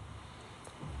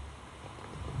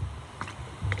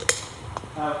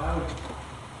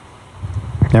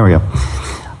 There we go.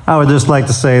 I would just like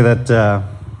to say that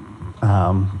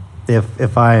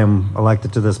if I am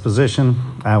elected to this position,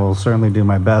 I will certainly do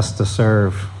my best to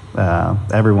serve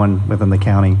everyone within the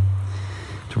county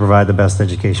to provide the best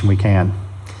education we can.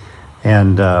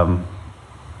 And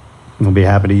we'll be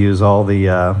happy to use all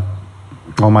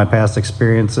my past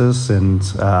experiences and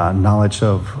knowledge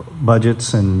of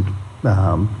budgets and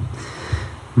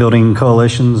building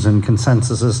coalitions and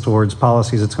consensuses towards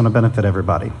policies that's going to benefit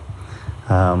everybody.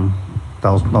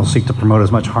 I'll seek to promote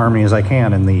as much harmony as I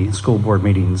can in the school board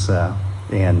meetings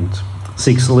and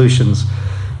seek solutions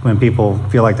when people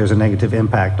feel like there's a negative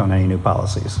impact on any new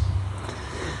policies.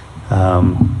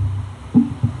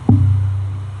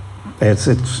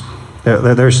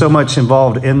 There's so much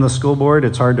involved in the school board,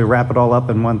 it's hard to wrap it all up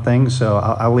in one thing, so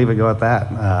I'll leave it go at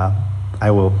that.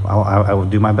 I will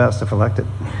do my best if elected.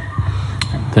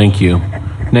 Thank you.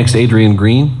 Next, Adrienne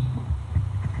Green.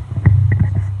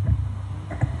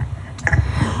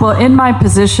 Well, in my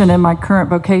position, in my current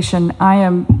vocation, I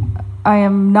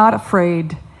am not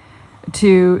afraid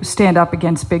to stand up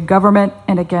against big government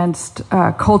and against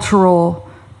cultural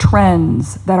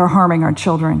trends that are harming our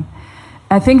children.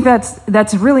 I think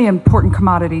that's a really important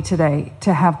commodity today,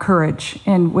 to have courage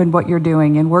in what you're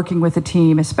doing and working with a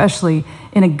team, especially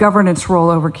in a governance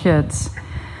role over kids.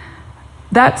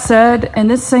 That said, and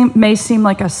this may seem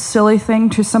like a silly thing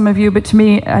to some of you, but to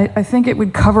me, I think it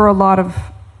would cover a lot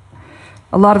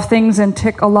of things and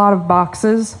tick a lot of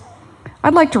boxes.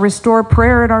 I'd like to restore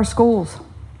prayer in our schools.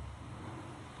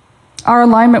 Our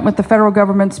alignment with the federal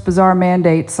government's bizarre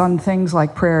mandates on things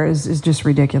like prayer is just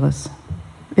ridiculous.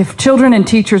 If children and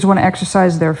teachers want to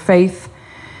exercise their faith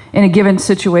in a given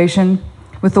situation,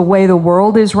 with the way the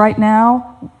world is right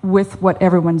now, with what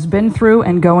everyone's been through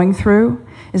and going through,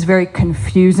 is very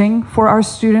confusing for our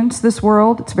students, this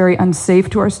world. It's very unsafe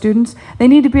to our students. They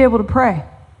need to be able to pray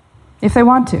if they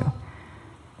want to.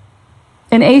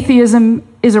 And atheism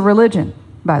is a religion,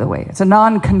 by the way. It's a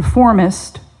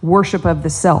nonconformist worship of the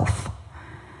self.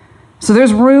 So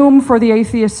there's room for the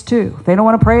atheists too. If they don't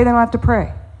want to pray, they don't have to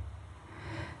pray.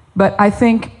 But I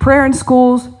think prayer in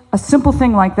schools, a simple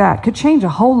thing like that, could change a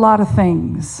whole lot of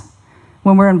things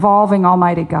when we're involving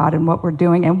Almighty God in what we're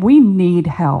doing, and we need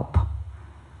help.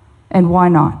 And why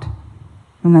not?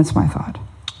 And that's my thought.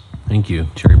 Thank you.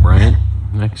 Terry Bryant,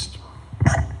 next.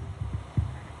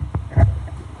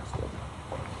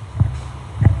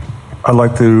 I'd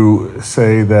like to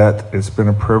say that it's been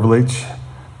a privilege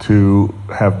to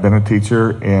have been a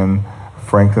teacher in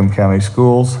Franklin County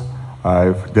Schools.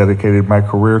 I've dedicated my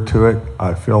career to it.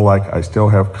 I feel like I still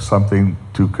have something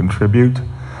to contribute.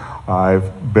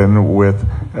 I've been with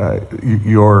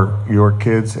your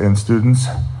kids and students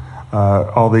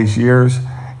all these years,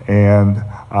 and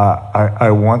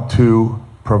I want to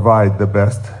provide the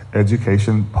best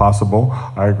education possible.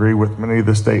 I agree with many of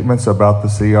the statements about the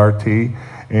CRT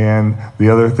and the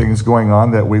other things going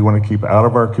on that we want to keep out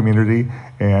of our community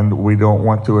and we don't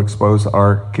want to expose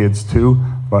our kids to.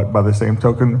 But by the same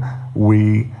token,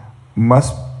 we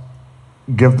must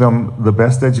give them the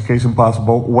best education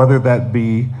possible, whether that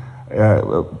be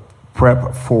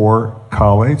prep for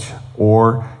college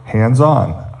or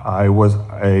hands-on. I was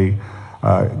a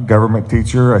government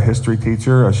teacher, a history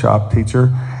teacher, a shop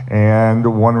teacher,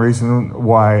 and one reason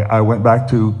why I went back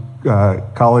to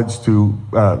college to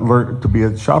learn to be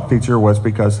a shop teacher was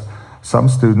because some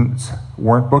students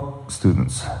weren't book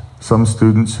students. Some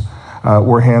students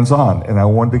were hands-on, and I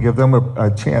wanted to give them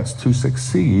a chance to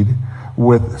succeed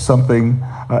with something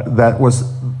that was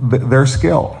their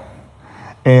skill.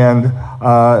 And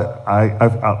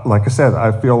I like I said,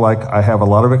 I feel like I have a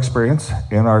lot of experience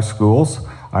in our schools.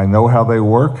 I know how they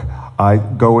work. I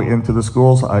go into the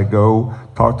schools, I go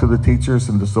talk to the teachers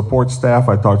and the support staff,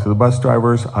 I talk to the bus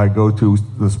drivers, I go to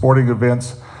the sporting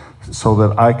events so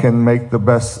that I can make the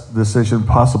best decision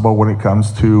possible when it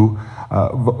comes to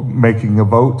making a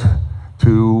vote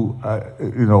to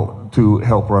to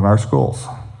help run our schools.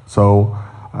 So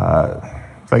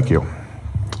thank you.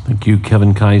 Thank you,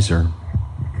 Kevin Kaiser.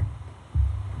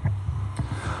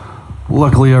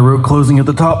 Luckily, I wrote closing at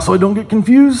the top so I don't get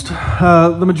confused.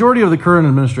 The majority of the current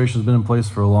administration has been in place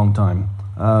for a long time.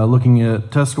 Looking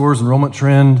at test scores, enrollment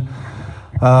trend,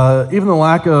 even the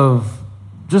lack of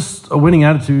just a winning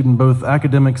attitude in both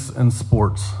academics and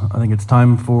sports. I think it's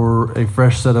time for a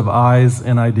fresh set of eyes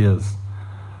and ideas.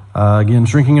 Again,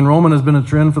 shrinking enrollment has been a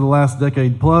trend for the last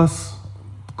decade plus.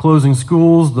 Closing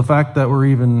schools, the fact that we're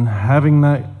even having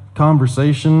that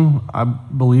conversation, I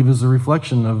believe is a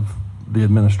reflection of the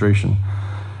administration.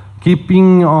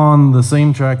 Keeping on the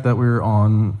same track that we're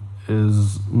on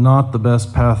is not the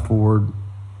best path forward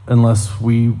unless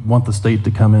we want the state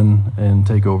to come in and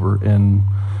take over, and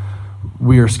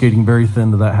we are skating very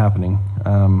thin to that happening.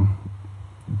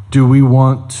 Do we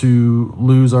want to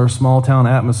lose our small town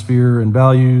atmosphere and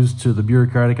values to the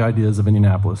bureaucratic ideas of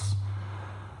Indianapolis?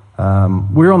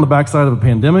 We're on the backside of a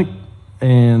pandemic,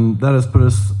 and that has put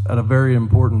us at a very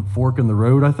important fork in the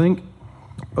road, I think.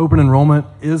 Open enrollment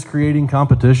is creating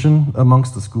competition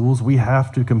amongst the schools. We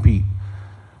have to compete.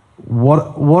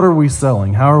 What are we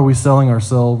selling? How are we selling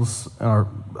ourselves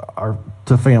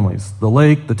to families? The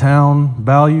lake, the town,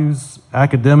 values,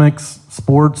 academics,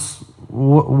 sports.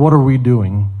 What are we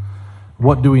doing?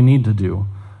 What do we need to do?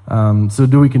 So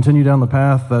do we continue down the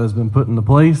path that has been put into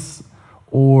place,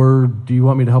 or do you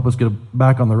want me to help us get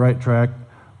back on the right track,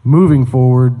 moving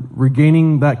forward,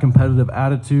 regaining that competitive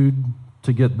attitude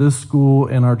to get this school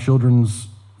and our children's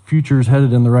futures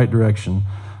headed in the right direction,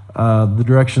 the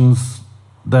directions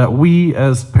that we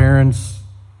as parents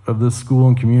of this school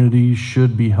and community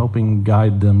should be helping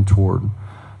guide them toward.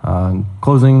 In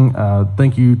closing,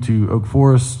 thank you to Oak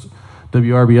Forest,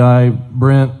 WRBI,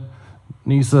 Brent,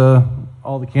 NISA,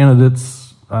 all the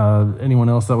candidates, anyone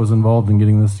else that was involved in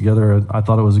getting this together. I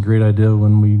thought it was a great idea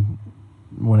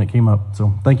when it came up.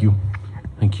 So thank you.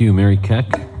 Thank you, Mary Keck.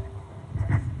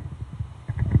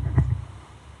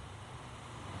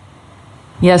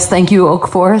 Yes, thank you, Oak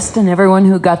Forest, and everyone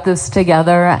who got this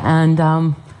together.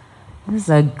 And this is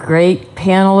a great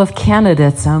panel of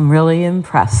candidates. I'm really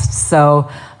impressed. So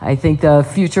I think the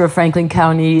future of Franklin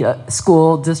County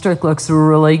School District looks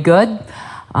really good.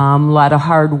 A lot of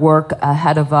hard work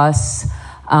ahead of us.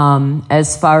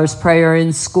 As far as prayer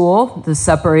in school, the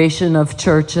separation of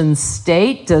church and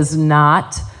state does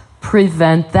not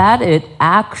prevent that. It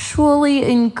actually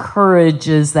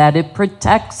encourages that. It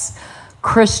protects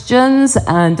Christians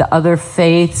and other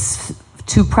faiths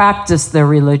to practice their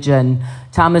religion.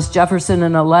 Thomas Jefferson,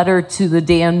 in a letter to the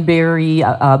Danbury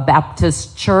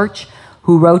Baptist Church,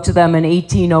 who wrote to them in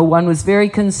 1801, was very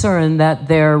concerned that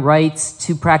their rights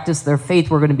to practice their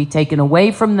faith were going to be taken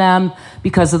away from them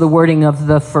because of the wording of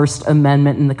the First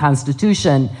Amendment in the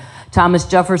Constitution. Thomas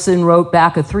Jefferson wrote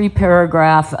back a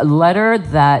 3-paragraph letter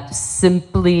that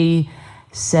simply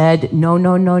said,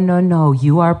 no,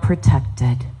 you are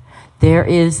protected. There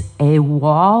is a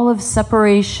wall of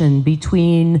separation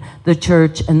between the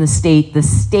church and the state. The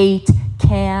state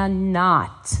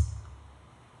cannot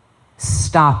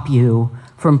stop you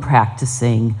from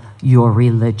practicing your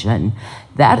religion.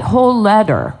 That whole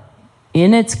letter,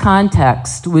 in its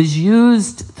context, was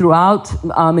used throughout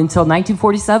until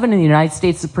 1947 in the United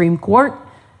States Supreme Court.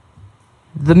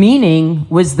 The meaning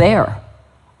was there.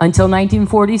 Until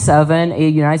 1947, a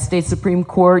United States Supreme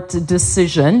Court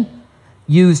decision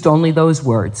used only those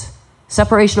words.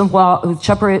 Separation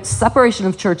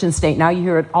of church and state. Now you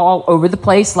hear it all over the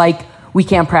place, like we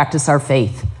can't practice our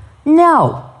faith.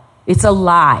 No, it's a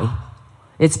lie.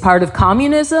 It's part of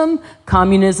communism.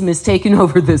 Communism is taking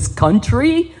over this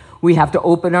country. We have to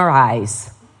open our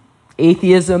eyes.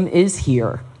 Atheism is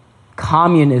here.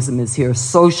 Communism is here.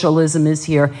 Socialism is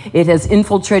here. It has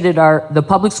infiltrated the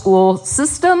public school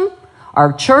system,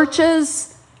 our churches,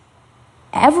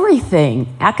 everything,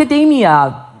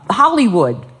 academia,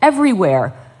 Hollywood,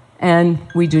 everywhere. And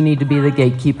we do need to be the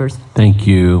gatekeepers. Thank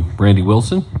you. Brandy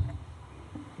Wilson?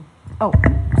 Oh,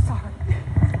 sorry.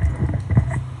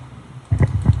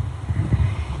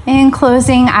 In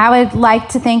closing, I would like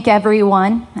to thank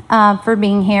everyone for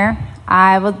being here.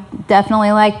 I would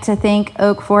definitely like to thank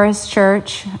Oak Forest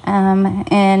Church,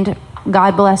 and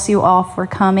God bless you all for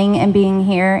coming and being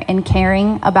here and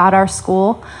caring about our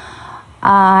school.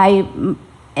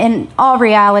 In all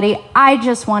reality, I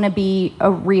just want to be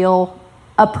a real,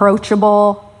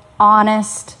 approachable,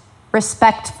 honest,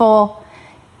 respectful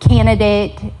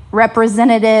candidate,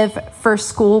 representative for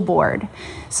school board.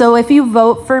 So if you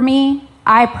vote for me,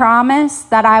 I promise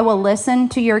that I will listen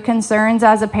to your concerns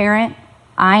as a parent.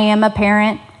 I am a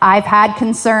parent. I've had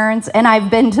concerns, and I've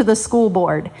been to the school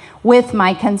board with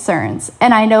my concerns,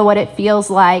 and I know what it feels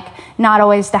like not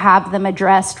always to have them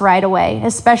addressed right away,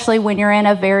 especially when you're in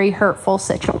a very hurtful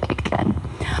situation.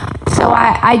 So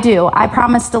I do. I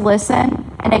promise to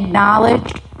listen and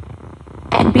acknowledge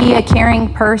and be a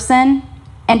caring person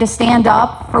and to stand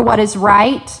up for what is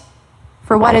right,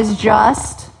 for what is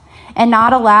just, and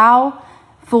not allow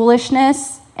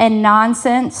foolishness and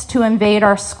nonsense to invade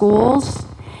our schools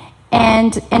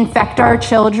and infect our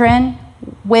children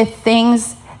with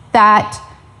things that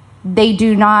they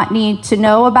do not need to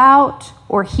know about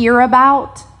or hear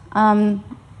about. And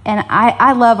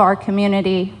I love our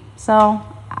community. So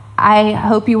I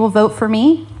hope you will vote for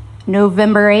me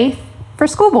November 8th for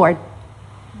school board.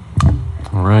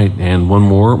 All right, and one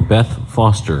more, Beth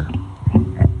Foster.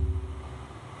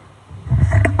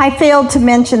 I failed to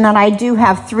mention that I do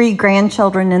have 3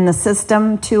 grandchildren in the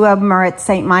system. 2 of them are at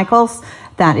St. Michael's.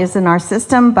 That is in our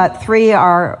system, but 3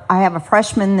 are, I have a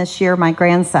freshman this year, my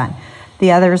grandson.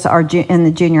 The others are in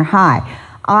the junior high.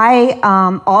 I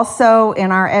also,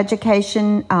 in our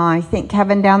education, I think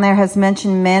Kevin down there has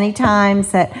mentioned many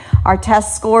times that our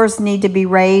test scores need to be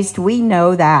raised. We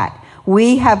know that.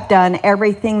 We have done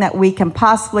everything that we can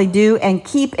possibly do and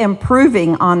keep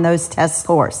improving on those test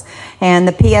scores. And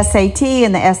the PSAT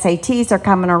and the SATs are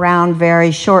coming around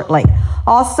very shortly.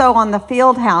 Also on the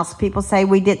field house, people say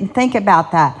we didn't think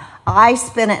about that. I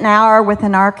spent an hour with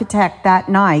an architect that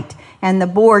night, and the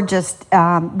board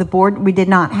we did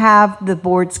not have the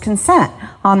board's consent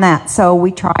on that, so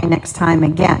we try next time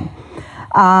again.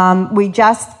 We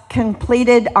just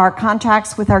completed our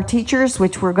contracts with our teachers,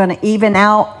 which we're going to even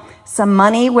out some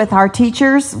money with our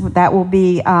teachers. That will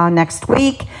be next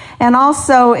week. And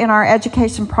also in our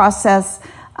education process,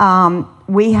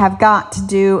 we have got to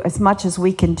do as much as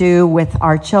we can do with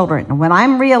our children. When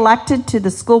I'm reelected to the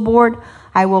school board,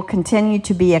 I will continue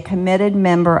to be a committed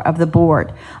member of the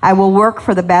board. I will work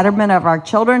for the betterment of our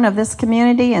children of this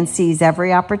community and seize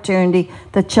every opportunity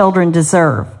the children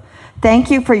deserve.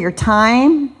 Thank you for your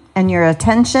time and your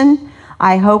attention.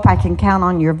 I hope I can count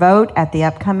on your vote at the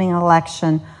upcoming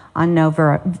election on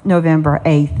November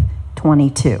 8th,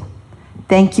 22.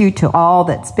 Thank you to all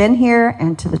that's been here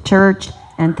and to the church,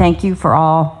 and thank you for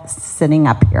all sitting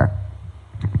up here.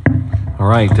 All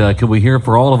right, can we hear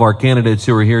for all of our candidates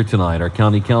who are here tonight, our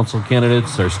county council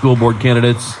candidates, our school board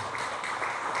candidates?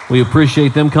 We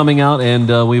appreciate them coming out,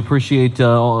 and we appreciate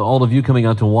all of you coming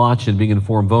out to watch and being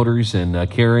informed voters and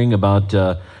caring about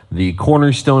the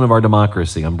cornerstone of our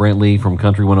democracy. I'm Brent Lee from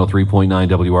Country 103.9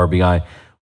 WRBI.